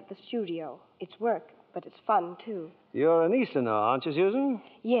I get at the studio. It's work, but it's fun, too. You're an Easterner, aren't you, Susan?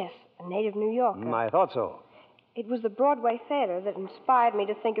 Yes, a native New Yorker. I thought so. It was the Broadway theater that inspired me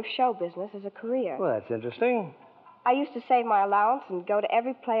to think of show business as a career. Well, that's interesting. I used to save my allowance and go to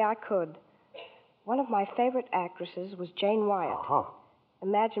every play I could. One of my favorite actresses was Jane Wyatt. Uh-huh.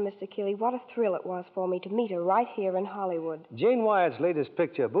 Imagine, Mr. Keeley, what a thrill it was for me to meet her right here in Hollywood. Jane Wyatt's latest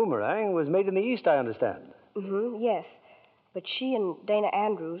picture, Boomerang, was made in the East, I understand. Yes. But she and Dana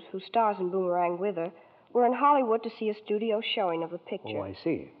Andrews, who stars in Boomerang with her, were in Hollywood to see a studio showing of the picture. Oh, I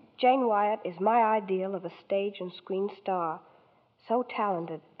see. Jane Wyatt is my ideal of a stage and screen star. So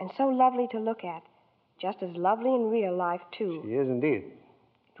talented and so lovely to look at. Just as lovely in real life, too. She is indeed.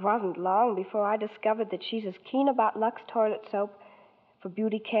 It wasn't long before I discovered that she's as keen about Lux toilet soap for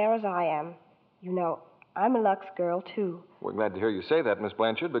beauty care as I am. You know, I'm a Lux girl, too. We're glad to hear you say that, Miss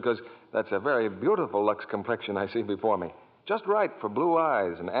Blanchard, because that's a very beautiful Lux complexion I see before me. Just right for blue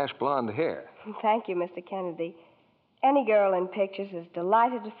eyes and ash blonde hair. Thank you, Mr. Kennedy. Any girl in pictures is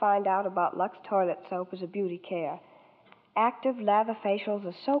delighted to find out about Lux toilet soap as a beauty care. Active lather facials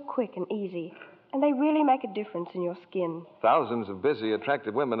are so quick and easy, and they really make a difference in your skin. Thousands of busy,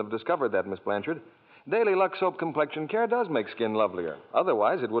 attractive women have discovered that, Miss Blanchard. Daily Lux Soap Complexion Care does make skin lovelier.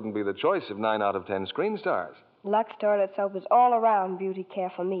 Otherwise, it wouldn't be the choice of 9 out of 10 screen stars. Lux toilet soap is all around beauty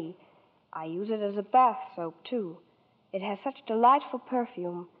care for me. I use it as a bath soap, too. It has such delightful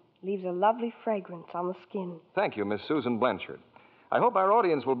perfume, leaves a lovely fragrance on the skin. Thank you, Miss Susan Blanchard. I hope our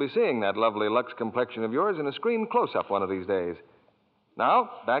audience will be seeing that lovely Lux complexion of yours in a screen close-up one of these days.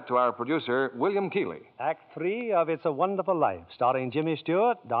 Now, back to our producer, William Keeley. Act 3 of It's a Wonderful Life, starring Jimmy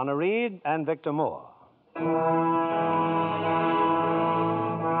Stewart, Donna Reed, and Victor Moore.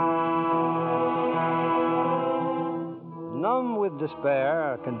 Numb with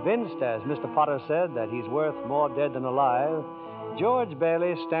despair, convinced, as Mr. Potter said, that he's worth more dead than alive, George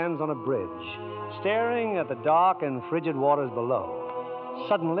Bailey stands on a bridge, staring at the dark and frigid waters below.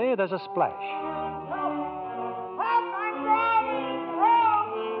 Suddenly, there's a splash.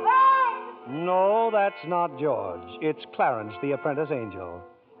 No, that's not George. It's Clarence, the apprentice angel.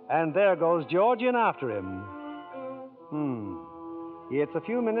 And there goes George in after him. It's a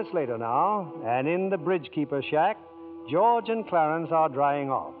few minutes later now, and in the bridgekeeper's shack, George and Clarence are drying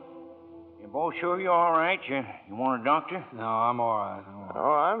off. You both sure you're all right? You want a doctor? No, I'm all right.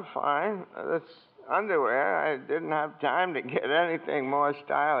 Oh, I'm fine. This underwear, I didn't have time to get anything more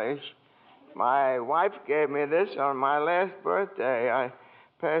stylish. My wife gave me this on my last birthday. I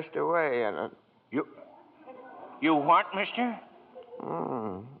passed away in it. You what, mister?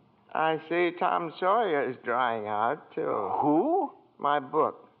 I see Tom Sawyer is drying out, too. Who? My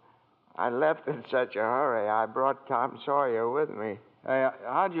book. I left in such a hurry, I brought Tom Sawyer with me. Hey,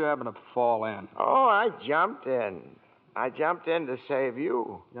 how'd you happen to fall in? Oh, I jumped in. I jumped in to save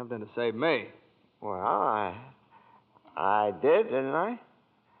you. Jumped in to save me? Well, I did, didn't I?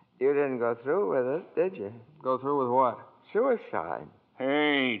 You didn't go through with it, did you? Go through with what? Suicide.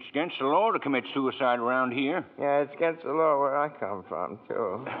 Hey, it's against the law to commit suicide around here. Yeah, it's against the law where I come from,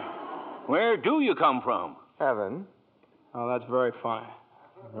 too. Where do you come from? Heaven. Oh, that's very funny.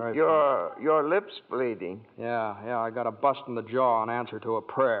 Your lips bleeding. Yeah, I got a bust in the jaw in answer to a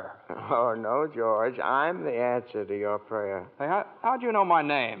prayer. Oh, no, George. I'm the answer to your prayer. Hey, how'd you know my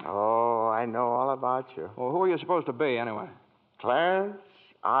name? Oh, I know all about you. Well, who are you supposed to be, anyway? Clarence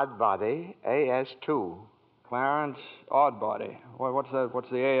Oddbody, AS2. Clarence Oddbody. What's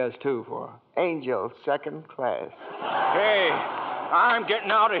the AS2 for? Angel, second class. Hey, I'm getting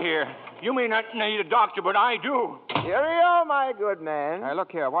out of here. You may not need a doctor, but I do. Cheerio, my good man. Hey,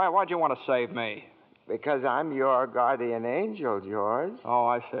 look here. Why'd you want to save me? Because I'm your guardian angel, George. Oh,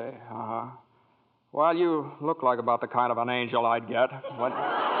 I see. Uh-huh. Well, you look like about the kind of an angel I'd get. What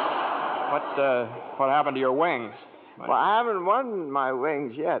happened to your wings? Well, I haven't won my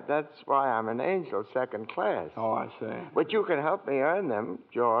wings yet. That's why I'm an angel, second class. Oh, I see. But you can help me earn them,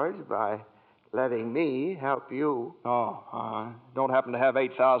 George, by letting me help you. Oh, don't happen to have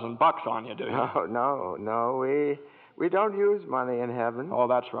 $8,000 on you, do you? No. We don't use money in heaven. Oh,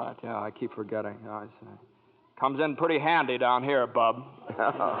 that's right. Yeah, I keep forgetting. I see. Comes in pretty handy down here, bub.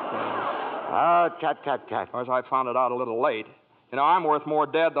 Oh, tut. Of course, I found it out a little late. You know, I'm worth more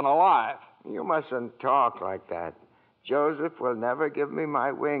dead than alive. You mustn't talk like that. Joseph will never give me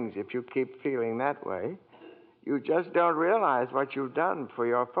my wings if you keep feeling that way. You just don't realize what you've done for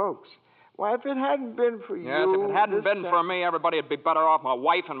your folks. Why, if it hadn't been for you... Yes, if it hadn't been for me, everybody would be better off. My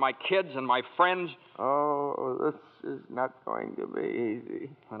wife and my kids and my friends. Oh, this is not going to be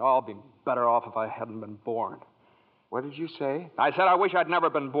easy. And I'll be better off if I hadn't been born. What did you say? I said I wish I'd never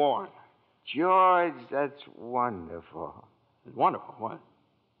been born. George, that's wonderful. Wonderful? What?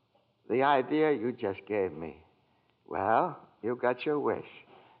 The idea you just gave me. Well, you got your wish.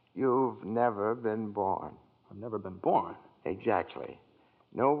 You've never been born. I've never been born? Exactly.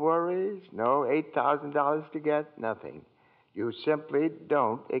 No worries, no $8,000 to get, nothing. You simply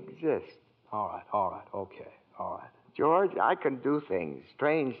don't exist. All right, okay, all right. George, I can do things,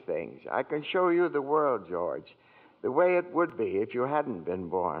 strange things. I can show you the world, George, the way it would be if you hadn't been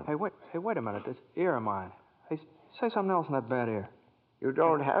born. Hey, wait a minute. This ear of mine. Hey, say something else in that bad ear. You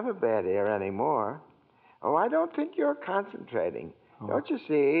don't have a bad ear anymore. Oh, I don't think you're concentrating. Oh. Don't you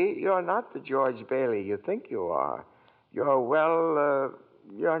see? You're not the George Bailey you think you are. You're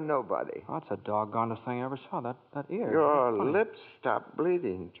nobody. Oh, that's the doggonest thing I ever saw, that ear. Your lips stopped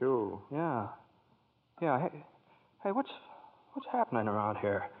bleeding, too. Yeah. Hey, what's happening around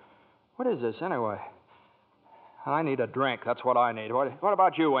here? What is this, anyway? I need a drink. That's what I need. What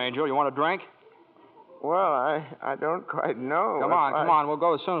about you, Angel? You want a drink? Well, I don't quite know. Come on. We'll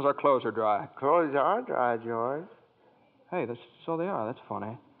go as soon as our clothes are dry. Clothes are dry, George. Hey, so they are. That's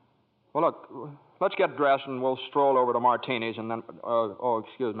funny. Well, look, let's get dressed and we'll stroll over to Martini's and then...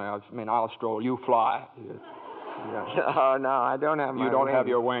 excuse me. I'll stroll. You fly. Yeah. Oh, no, I don't have my You don't wings. have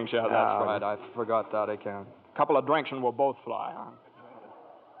your wings yet. That's right. I forgot that again. A couple of drinks and we'll both fly, huh?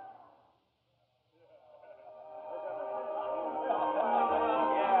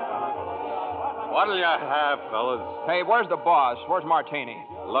 What'll you have, fellas? Hey, where's the boss? Where's Martini?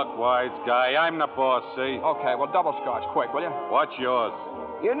 Look, wise guy, I'm the boss, see? Okay, well, double scotch, quick, will you? What's yours?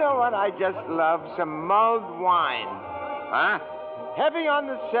 You know what I just love? Some mulled wine. Huh? Heavy on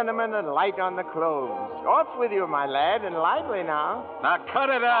the cinnamon and light on the cloves. Off with you, my lad, and lively now. Now cut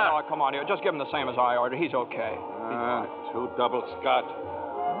it out. Oh, come on, here. Just give him the same as I ordered. He's okay. 2 double Scott.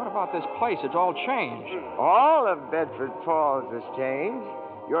 What about this place? It's all changed. All of Bedford Falls has changed.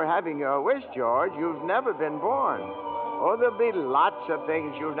 You're having your wish, George. You've never been born. Oh, there'll be lots of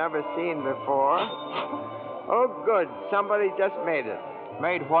things you've never seen before. Oh, good. Somebody just made it.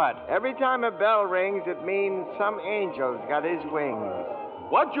 Made what? Every time a bell rings, it means some angel's got his wings.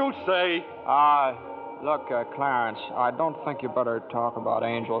 What'd you say? Look, Clarence, I don't think you better talk about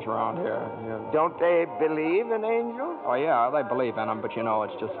angels around here. Don't they believe in angels? Oh, yeah, they believe in them, but you know,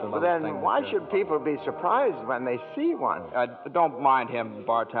 it's just a little Well, then thing. why should people be surprised when they see one? Don't mind him,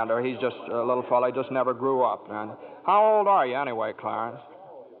 bartender. He's just a little fella. He just never grew up. And how old are you anyway, Clarence?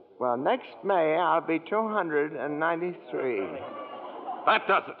 Well, next May, I'll be 293. That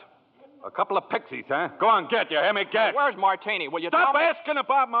does it. A couple of pixies, huh? Go on, get. You hear me? Get. Where's Martini? Will you Stop tell me? asking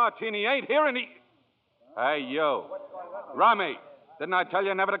about Martini. Ain't here any... Hey, you. Rummy, didn't I tell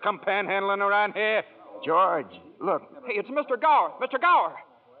you never to come panhandling around here? George, look. Hey, it's Mr. Gower. Mr. Gower.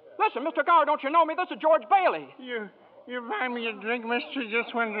 Listen, Mr. Gower, don't you know me? This is George Bailey. You buy me a drink, mister?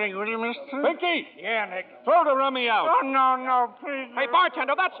 Just one drink, will you, mister? Pinky! Yeah, Nick. Throw the rummy out. Oh, no, please. Hey,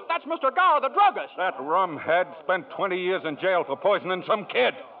 bartender, that's Mr. Gower, the druggist. That rumhead spent 20 years in jail for poisoning some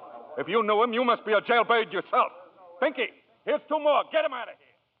kid. If you knew him, you must be a jailbird yourself. Pinky, here's 2 more. Get him out of here.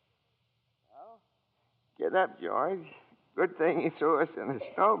 Get up, George. Good thing he threw us in a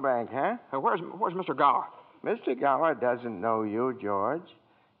snowbank, huh? Where's Mr. Gower? Mr. Gower doesn't know you, George.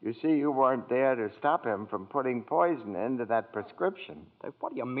 You see, you weren't there to stop him from putting poison into that prescription.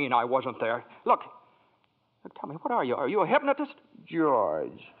 What do you mean I wasn't there? Look, tell me, what are you? Are you a hypnotist?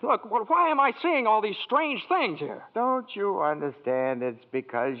 George. Look, well, why am I seeing all these strange things here? Don't you understand? It's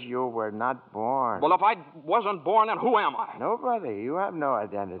because you were not born. Well, if I wasn't born, then who am I? Nobody. You have no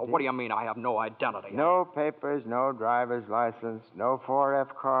identity. What do you mean I have no identity? No papers, no driver's license, no 4F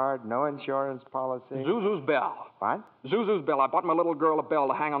card, no insurance policy. Zuzu's bell. What? Zuzu's bell. I bought my little girl a bell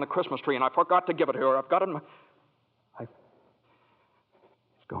to hang on the Christmas tree, and I forgot to give it to her. I've got it in my... It's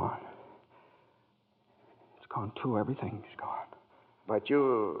gone. It's gone, too. Everything's gone. But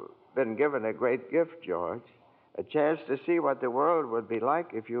you've been given a great gift, George. A chance to see what the world would be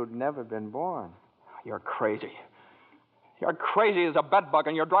like if you'd never been born. You're crazy. You're crazy as a bedbug,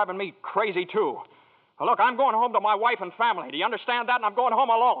 and you're driving me crazy, too. Now, look, I'm going home to my wife and family. Do you understand that? And I'm going home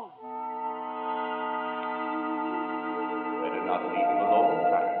alone. Better not leave him alone,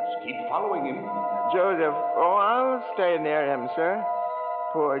 Clarence. Keep following him. Joseph, I'll stay near him, sir.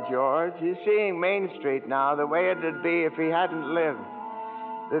 Poor George. He's seeing Main Street now the way it'd be if he hadn't lived.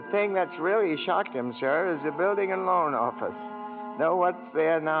 The thing that's really shocked him, sir, is the building and loan office. Know what's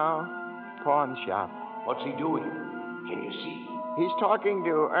there now? Pawn shop. What's he doing? Can you see? He's talking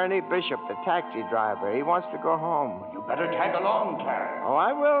to Ernie Bishop, the taxi driver. He wants to go home. You better tag along, Clarence. Oh,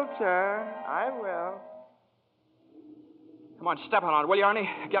 I will, sir. I will. Come on, step on it, will you, Ernie?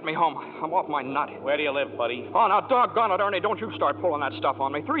 Get me home. I'm off my nut. Where do you live, buddy? Oh, now, doggone it, Ernie. Don't you start pulling that stuff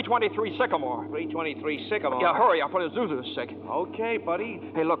on me. 323 Sycamore. 323 Sycamore. Yeah, hurry up. Zuzu's sick. Okay, buddy.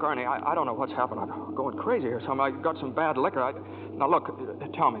 Hey, look, Ernie, I don't know what's happened. I'm going crazy or something. I got some bad liquor. Now, look,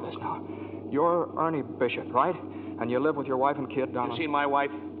 tell me this now. You're Ernie Bishop, right? And you live with your wife and kid down You seen my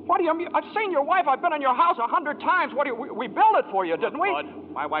wife? What do you mean? I've seen your wife. I've been in your house 100 times. What do you... We built it for you, didn't we?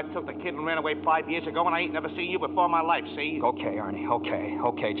 Bud, my wife took the kid and ran away 5 years ago, and I ain't never seen you before in my life, see? Okay, Ernie,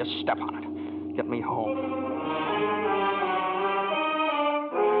 okay. Just step on it. Get me home.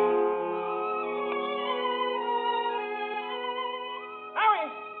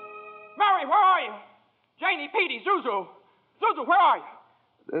 Mary, where are you? Janie, Petey, Zuzu. Zuzu, where are you?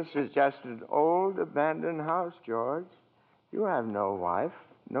 This is just an old abandoned house, George. You have no wife,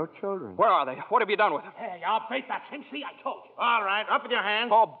 no children. Where are they? What have you done with them? Hey, I'll bait that thing. See, I told you. All right, up with your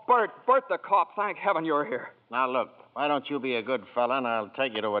hands. Oh, Bert the cop. Thank heaven you're here. Now, look, why don't you be a good fella and I'll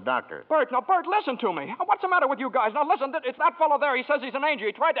take you to a doctor? Bert, listen to me. What's the matter with you guys? Now, listen, it's that fellow there. He says he's an angel.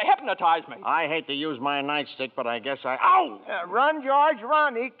 He tried to hypnotize me. I hate to use my nightstick, but I guess I... Ow! Run, George,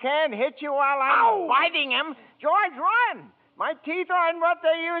 run. He can't hit you while I'm biting him. George, run. My teeth aren't what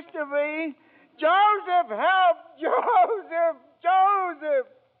they used to be. Joseph, help! Joseph!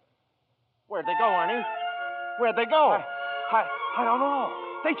 Where'd they go, Ernie? Where'd they go? I don't know.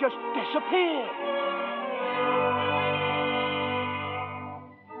 They just disappeared.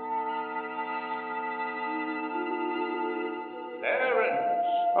 Clarence!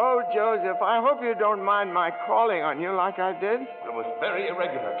 Oh, Joseph, I hope you don't mind my calling on you like I did. It was very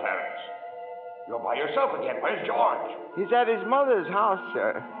irregular, Clarence. You're by yourself again. Where's George? He's at his mother's house,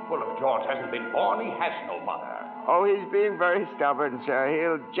 sir. Well, if George hasn't been born, he has no mother. Oh, he's being very stubborn, sir.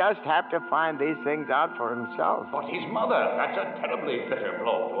 He'll just have to find these things out for himself. But his mother, that's a terribly bitter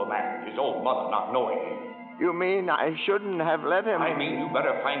blow to a man, his own mother not knowing him. You mean I shouldn't have let him? I mean you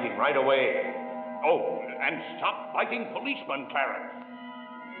better find him right away. Oh, and stop fighting policemen, Clarence.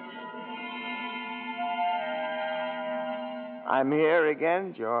 I'm here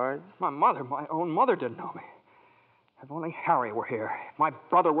again, George. My mother, my own mother, didn't know me. If only Harry were here. If my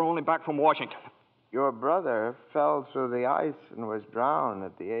brother were only back from Washington. Your brother fell through the ice and was drowned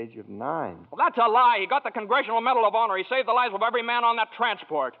at the age of 9. Well, that's a lie. He got the Congressional Medal of Honor. He saved the lives of every man on that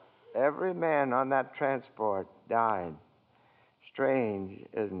transport. Every man on that transport died. Strange,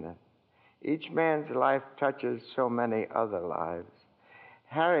 isn't it? Each man's life touches so many other lives.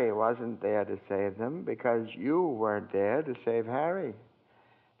 Harry wasn't there to save them because you weren't there to save Harry.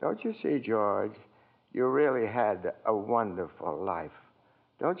 Don't you see, George? You really had a wonderful life.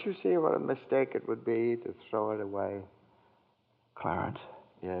 Don't you see what a mistake it would be to throw it away? Clarence.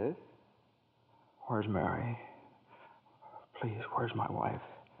 Yes? Where's Mary? Please, where's my wife?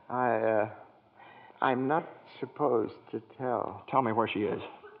 I'm not supposed to tell. Tell me where she is.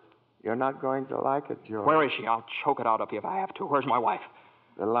 You're not going to like it, George. Where is she? I'll choke it out of you if I have to. Where's my wife?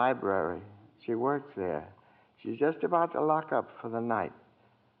 The library. She works there. She's just about to lock up for the night.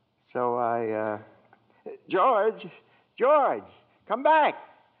 So George! Come back!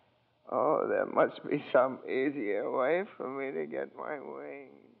 Oh, there must be some easier way for me to get my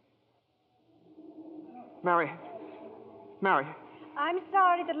wings. Mary. I'm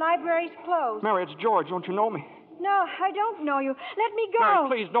sorry, the library's closed. Mary, it's George. Don't you know me? No, I don't know you. Let me go.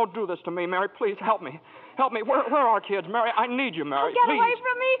 Mary, please, don't do this to me. Mary, please, help me. Help me. Where are our kids? Mary, I need you, Mary. Get please. away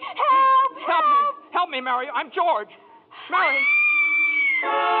from me. Help! Help me, Mary. I'm George. Mary.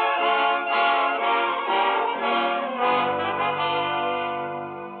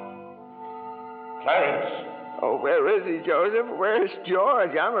 Clarence. Oh, where is he, Joseph? Where's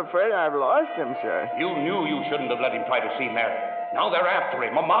George? I'm afraid I've lost him, sir. You knew you shouldn't have let him try to see Mary. Now they're after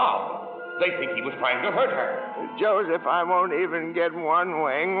him, a mob. They think he was trying to hurt her. Joseph, I won't even get one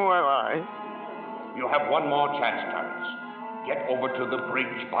wing, will I? You have one more chance, Clarence. Get over to the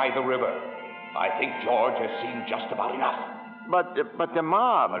bridge by the river. I think George has seen just about enough. But the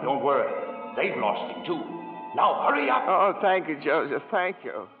mob... But don't worry. They've lost him, too. Now, hurry up. Oh, thank you, Joseph. Thank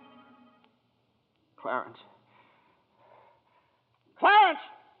you. Clarence,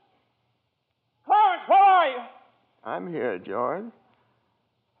 where are you? I'm here, George.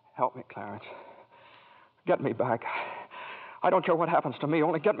 Help me, Clarence. Get me back. I don't care what happens to me.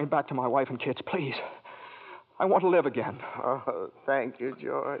 Only get me back to my wife and kids, please. I want to live again. Oh, thank you,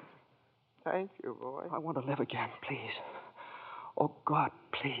 George. Thank you, boy. I want to live again, please. Oh, God,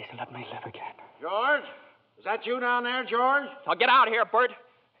 please let me live again. George? Is that you down there, George? Now get out of here, Bert.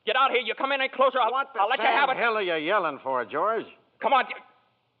 Get out here. You come in any closer, I'll let you have it. What the hell are you yelling for, George? Come on.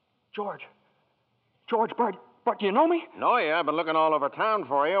 George, Bert, do you know me? No, yeah. I've been looking all over town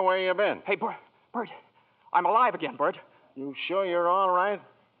for you. Where you been? Hey, Bert, I'm alive again, Bert. You sure you're all right?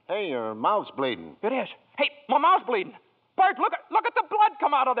 Hey, your mouth's bleeding. It is. Hey, my mouth's bleeding. Bert, look at the blood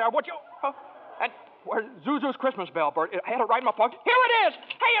come out of there, would you? And where's Zuzu's Christmas bell, Bert? I had it right in my pocket. Here it is.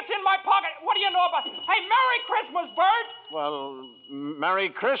 Hey, it's in my pocket. What do you know about it? Hey, Merry Christmas, Bert. Well, Merry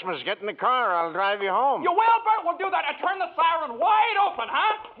Christmas. Get in the car. I'll drive you home. You will, Bert? We'll do that. And turn the siren wide open,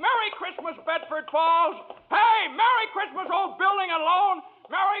 huh? Merry Christmas, Bedford Falls. Hey, Merry Christmas, old building and loan.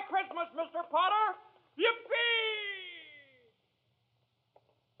 Merry Christmas, Mr. Potter. Yippee!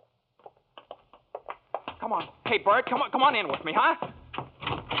 Come on. Hey, Bert, come on in with me, huh?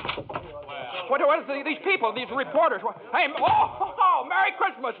 What are these people, these reporters? Hey, Merry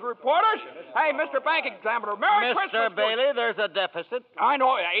Christmas, reporters. Hey, Mr. Bank Examiner, Merry Christmas. Mr. Bailey, there's a deficit. I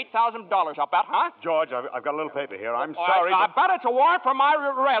know, $8,000, I'll bet, huh? George, I've got a little paper here. I'm sorry. I bet it's a warrant for my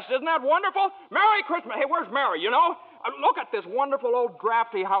arrest. Isn't that wonderful? Merry Christmas. Hey, where's Mary, you know? Look at this wonderful old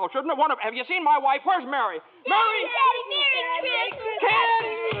drafty house. Isn't it wonderful? Have you seen my wife? Where's Mary? Mary! Merry Christmas!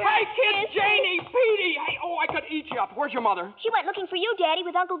 Kids! Hey, kids, Janie, Petey. Hey, I could eat you up. Where's your mother? She went looking for you, Daddy,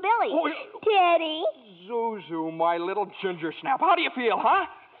 with Uncle Billy. Oh, Daddy. Zuzu, my little ginger snap. How do you feel, huh?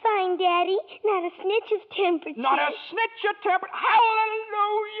 Fine, Daddy. Not a snitch's temperature. Not a snitch of temperature.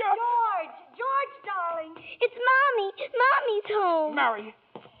 Hallelujah! George, darling. It's Mommy. Mommy's home. Mary.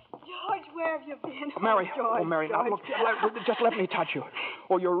 George, where have you been? Mary. George, Mary, George. now, look, just let me touch you.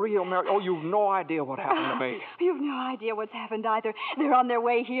 Oh, you're real, Mary. Oh, you've no idea what happened to me. You've no idea what's happened either. They're on their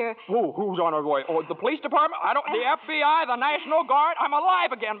way here. Who's on their way? Oh, the police department? The FBI, the National Guard? I'm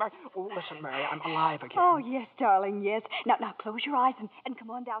alive again, Mary. Oh, listen, Mary, I'm alive again. Oh, yes, darling, yes. Now close your eyes and come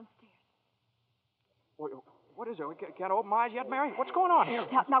on downstairs. What is it? We can't open my eyes yet, Mary? What's going on here?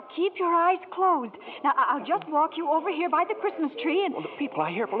 Now keep your eyes closed. Now, I'll just walk you over here by the Christmas tree and... Well, the people,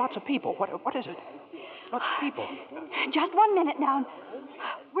 I hear lots of people. What is it? Lots of people. Just 1 minute now.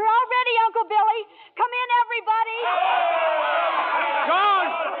 We're all ready, Uncle Billy. Come in, everybody.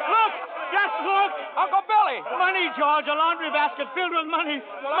 George, look! Just look! Uncle Billy! Money, George. A laundry basket filled with money.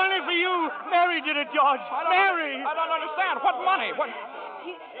 Money for you. Mary did it, George. Mary! I don't understand. What money? What...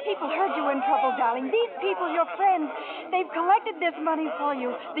 People heard you were in trouble, darling. These people, your friends, they've collected this money for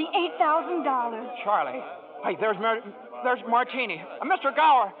you. The $8,000. Charlie. Hey, there's Martini. Mr.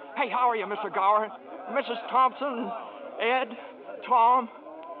 Gower. Hey, how are you, Mr. Gower? Mrs. Thompson, Ed, Tom,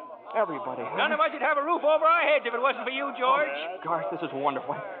 everybody. None of us would have a roof over our heads if it wasn't for you, George. Oh, gosh, this is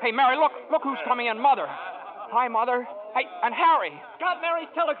wonderful. Hey, Mary, look who's coming in. Mother. Hi, Mother. Hey, and Harry. Got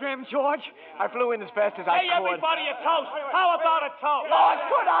Mary's telegram, George. I flew in as fast as I could. Hey, everybody, a toast. How about a toast? Oh,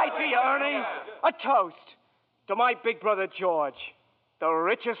 good eye to you, Ernie. A toast to my big brother, George, the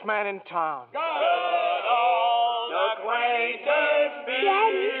richest man in town. Daddy,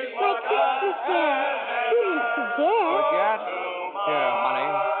 my Christmas bell. You didn't forget. Forget? Here,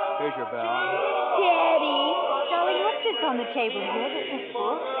 honey. Here's your bell. Daddy. Darling, what's this on the table here? This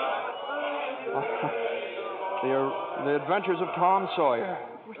book? The Adventures of Tom Sawyer.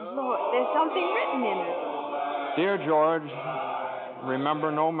 Lord, there's something written in it. Dear George,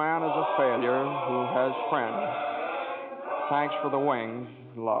 remember no man is a failure who has friends. Thanks for the wings.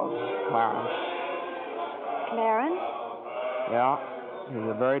 Love, Clarence. Clarence? Yeah, he's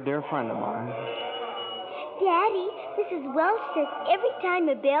a very dear friend of mine. Daddy, Mrs. Welch says every time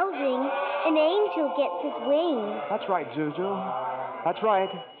a bell rings, an angel gets his wings. That's right, Zuzu. That's right.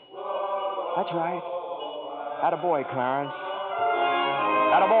 That's right. Attaboy, Clarence.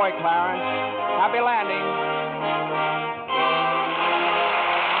 Attaboy, Clarence. Happy landing.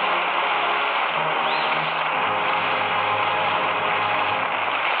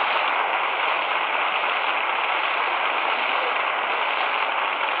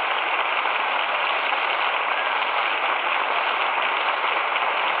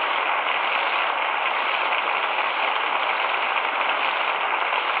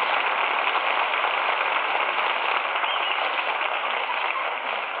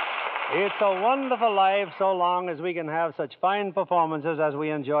 It's a wonderful life so long as we can have such fine performances as we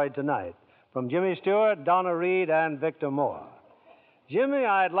enjoyed tonight from Jimmy Stewart, Donna Reed, and Victor Moore. Jimmy,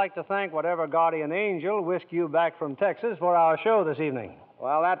 I'd like to thank whatever guardian angel whisked you back from Texas for our show this evening.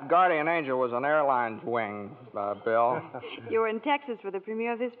 Well, that guardian angel was an airline's wing, Bill. You were in Texas for the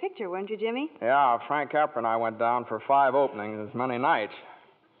premiere of this picture, weren't you, Jimmy? Yeah, Frank Capra and I went down for 5 openings as many nights.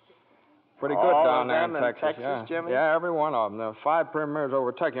 Pretty good All down of there them in Texas. yeah. Jimmy? Yeah, every one of them. There were 5 premieres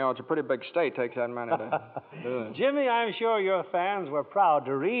over Texas. You know, it's a pretty big state. Takes that many to do it. Jimmy, I'm sure your fans were proud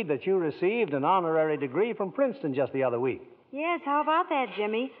to read that you received an honorary degree from Princeton just the other week. Yes, how about that,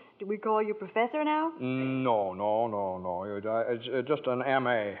 Jimmy? Do we call you professor now? No. It's just an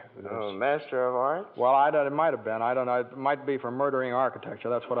M.A. Oh, Master of Arts? Well, it might have been. I don't know. It might be for murdering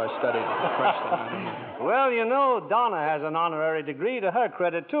architecture. That's what I studied at Princeton. Well, you know, Donna has an honorary degree to her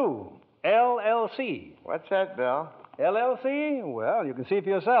credit, too. LLC. What's that, Bill? LLC? Well, you can see for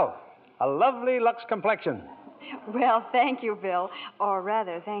yourself. A lovely Lux complexion. Well, thank you, Bill. Or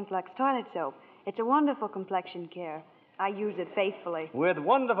rather, thank Lux Toilet Soap. It's a wonderful complexion care. I use it faithfully. With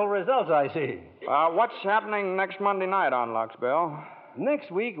wonderful results, I see. What's happening next Monday night on Lux, Bill?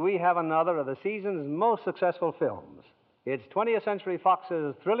 Next week, we have another of the season's most successful films. It's 20th Century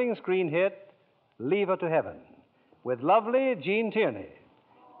Fox's thrilling screen hit, Leave Her to Heaven, with lovely Gene Tierney,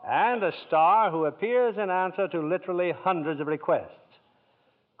 and a star who appears in answer to literally hundreds of requests,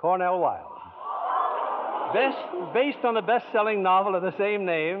 Cornell Wilde. Based on the best-selling novel of the same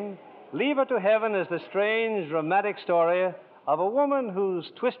name, Leave Her to Heaven is the strange, dramatic story of a woman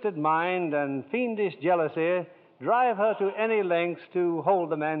whose twisted mind and fiendish jealousy drive her to any lengths to hold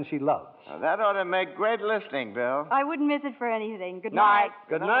the man she loves. Now, that ought to make great listening, Bill. I wouldn't miss it for anything. Good night.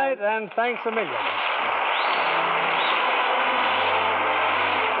 Good night, and thanks a million.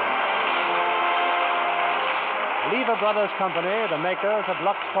 Lever Brothers Company, the makers of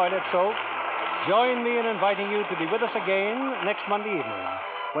Lux Toilet Soap, join me in inviting you to be with us again next Monday evening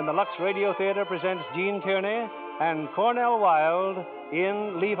when the Lux Radio Theater presents Gene Tierney and Cornell Wilde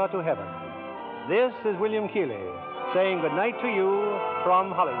in Leave Her to Heaven. This is William Keighley saying good night to you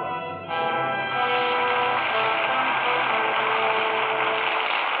from Hollywood.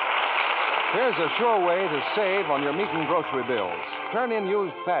 Here's a sure way to save on your meat and grocery bills. Turn in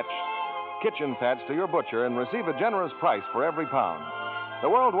used Thatch kitchen fats to your butcher and receive a generous price for every pound. The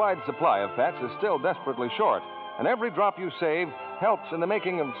worldwide supply of fats is still desperately short, and every drop you save helps in the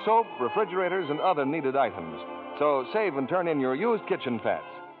making of soap, refrigerators, and other needed items. So save and turn in your used kitchen fats.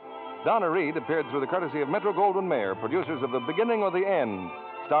 Donna Reed appeared through the courtesy of Metro-Goldwyn-Mayer, producers of The Beginning or the End,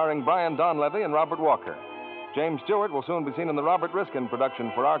 starring Brian Donlevy and Robert Walker. James Stewart will soon be seen in the Robert Riskin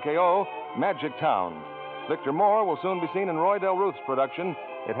production for RKO, Magic Town. Victor Moore will soon be seen in Roy Del Ruth's production,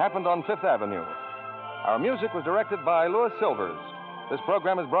 It Happened on Fifth Avenue. Our music was directed by Louis Silvers. This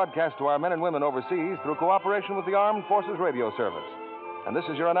program is broadcast to our men and women overseas through cooperation with the Armed Forces Radio Service. And this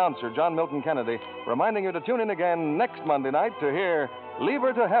is your announcer, John Milton Kennedy, reminding you to tune in again next Monday night to hear Leave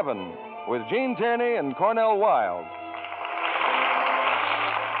Her to Heaven with Gene Tierney and Cornell Wilde.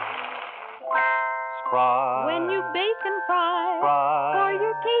 Spry. When you bake and fry, Spry. for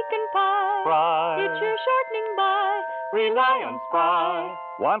your cake and pie, Spry. it's your shortening by. Rely on Spry.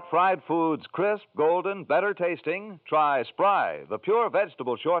 Want fried foods crisp, golden, better tasting? Try Spry, the pure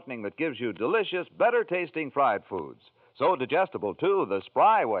vegetable shortening that gives you delicious, better tasting fried foods. So digestible, too, the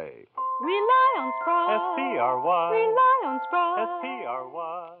Spry way. Rely on Spry. S-P-R-Y. Rely on Spry.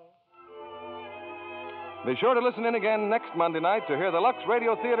 S-P-R-Y. Be sure to listen in again next Monday night to hear the Lux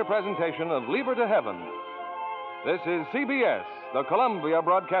Radio Theater presentation of Leave Her to Heaven. This is CBS, the Columbia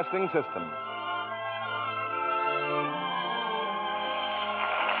Broadcasting System.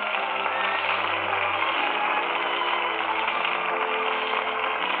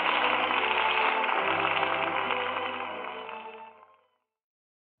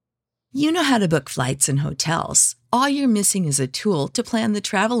 You know how to book flights and hotels. All you're missing is a tool to plan the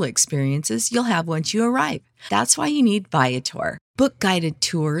travel experiences you'll have once you arrive. That's why you need Viator. Book guided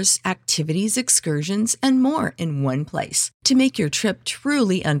tours, activities, excursions, and more in one place to make your trip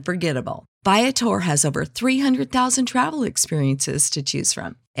truly unforgettable. Viator has over 300,000 travel experiences to choose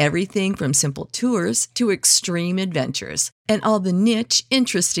from. Everything from simple tours to extreme adventures and all the niche,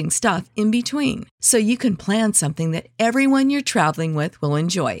 interesting stuff in between. So you can plan something that everyone you're traveling with will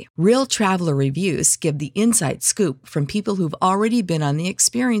enjoy. Real traveler reviews give the inside scoop from people who've already been on the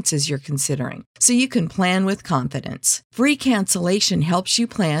experiences you're considering. So you can plan with confidence. Free cancellation helps you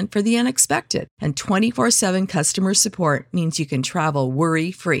plan for the unexpected. And 24/7 customer support means you can travel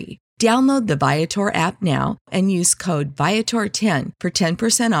worry-free. Download the Viator app now and use code Viator10 for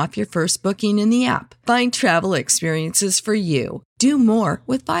 10% off your first booking in the app. Find travel experiences for you. Do more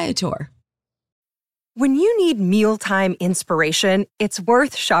with Viator. When you need mealtime inspiration, it's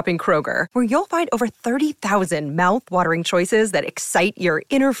worth shopping Kroger, where you'll find over 30,000 mouth-watering choices that excite your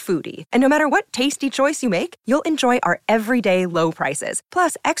inner foodie. And no matter what tasty choice you make, you'll enjoy our everyday low prices,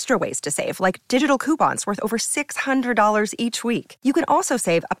 plus extra ways to save, like digital coupons worth over $600 each week. You can also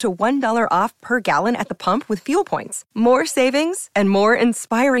save up to $1 off per gallon at the pump with fuel points. More savings and more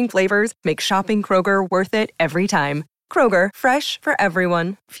inspiring flavors make shopping Kroger worth it every time. Kroger, fresh for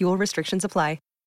everyone. Fuel restrictions apply.